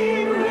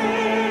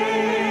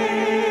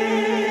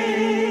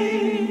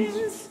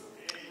reigns.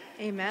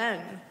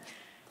 Amen.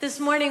 This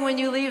morning, when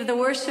you leave the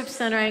worship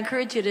center, I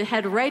encourage you to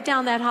head right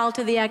down that hall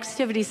to the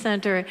activity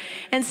center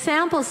and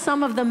sample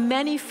some of the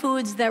many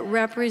foods that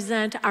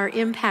represent our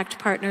impact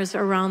partners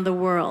around the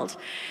world.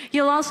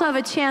 You'll also have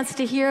a chance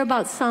to hear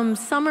about some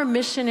summer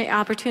mission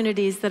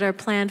opportunities that are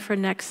planned for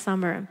next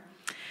summer.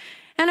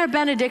 And our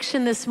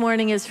benediction this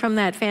morning is from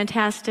that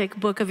fantastic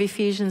book of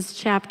Ephesians,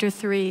 chapter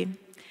 3.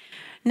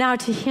 Now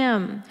to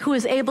Him who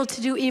is able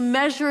to do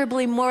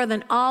immeasurably more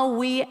than all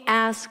we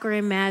ask or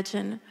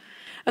imagine,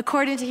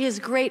 according to His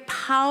great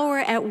power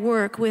at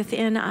work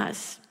within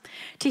us.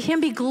 To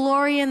Him be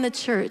glory in the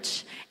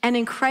church and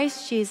in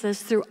Christ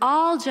Jesus through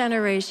all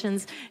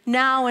generations,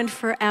 now and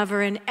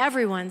forever. And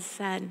everyone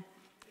said,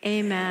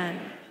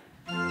 Amen.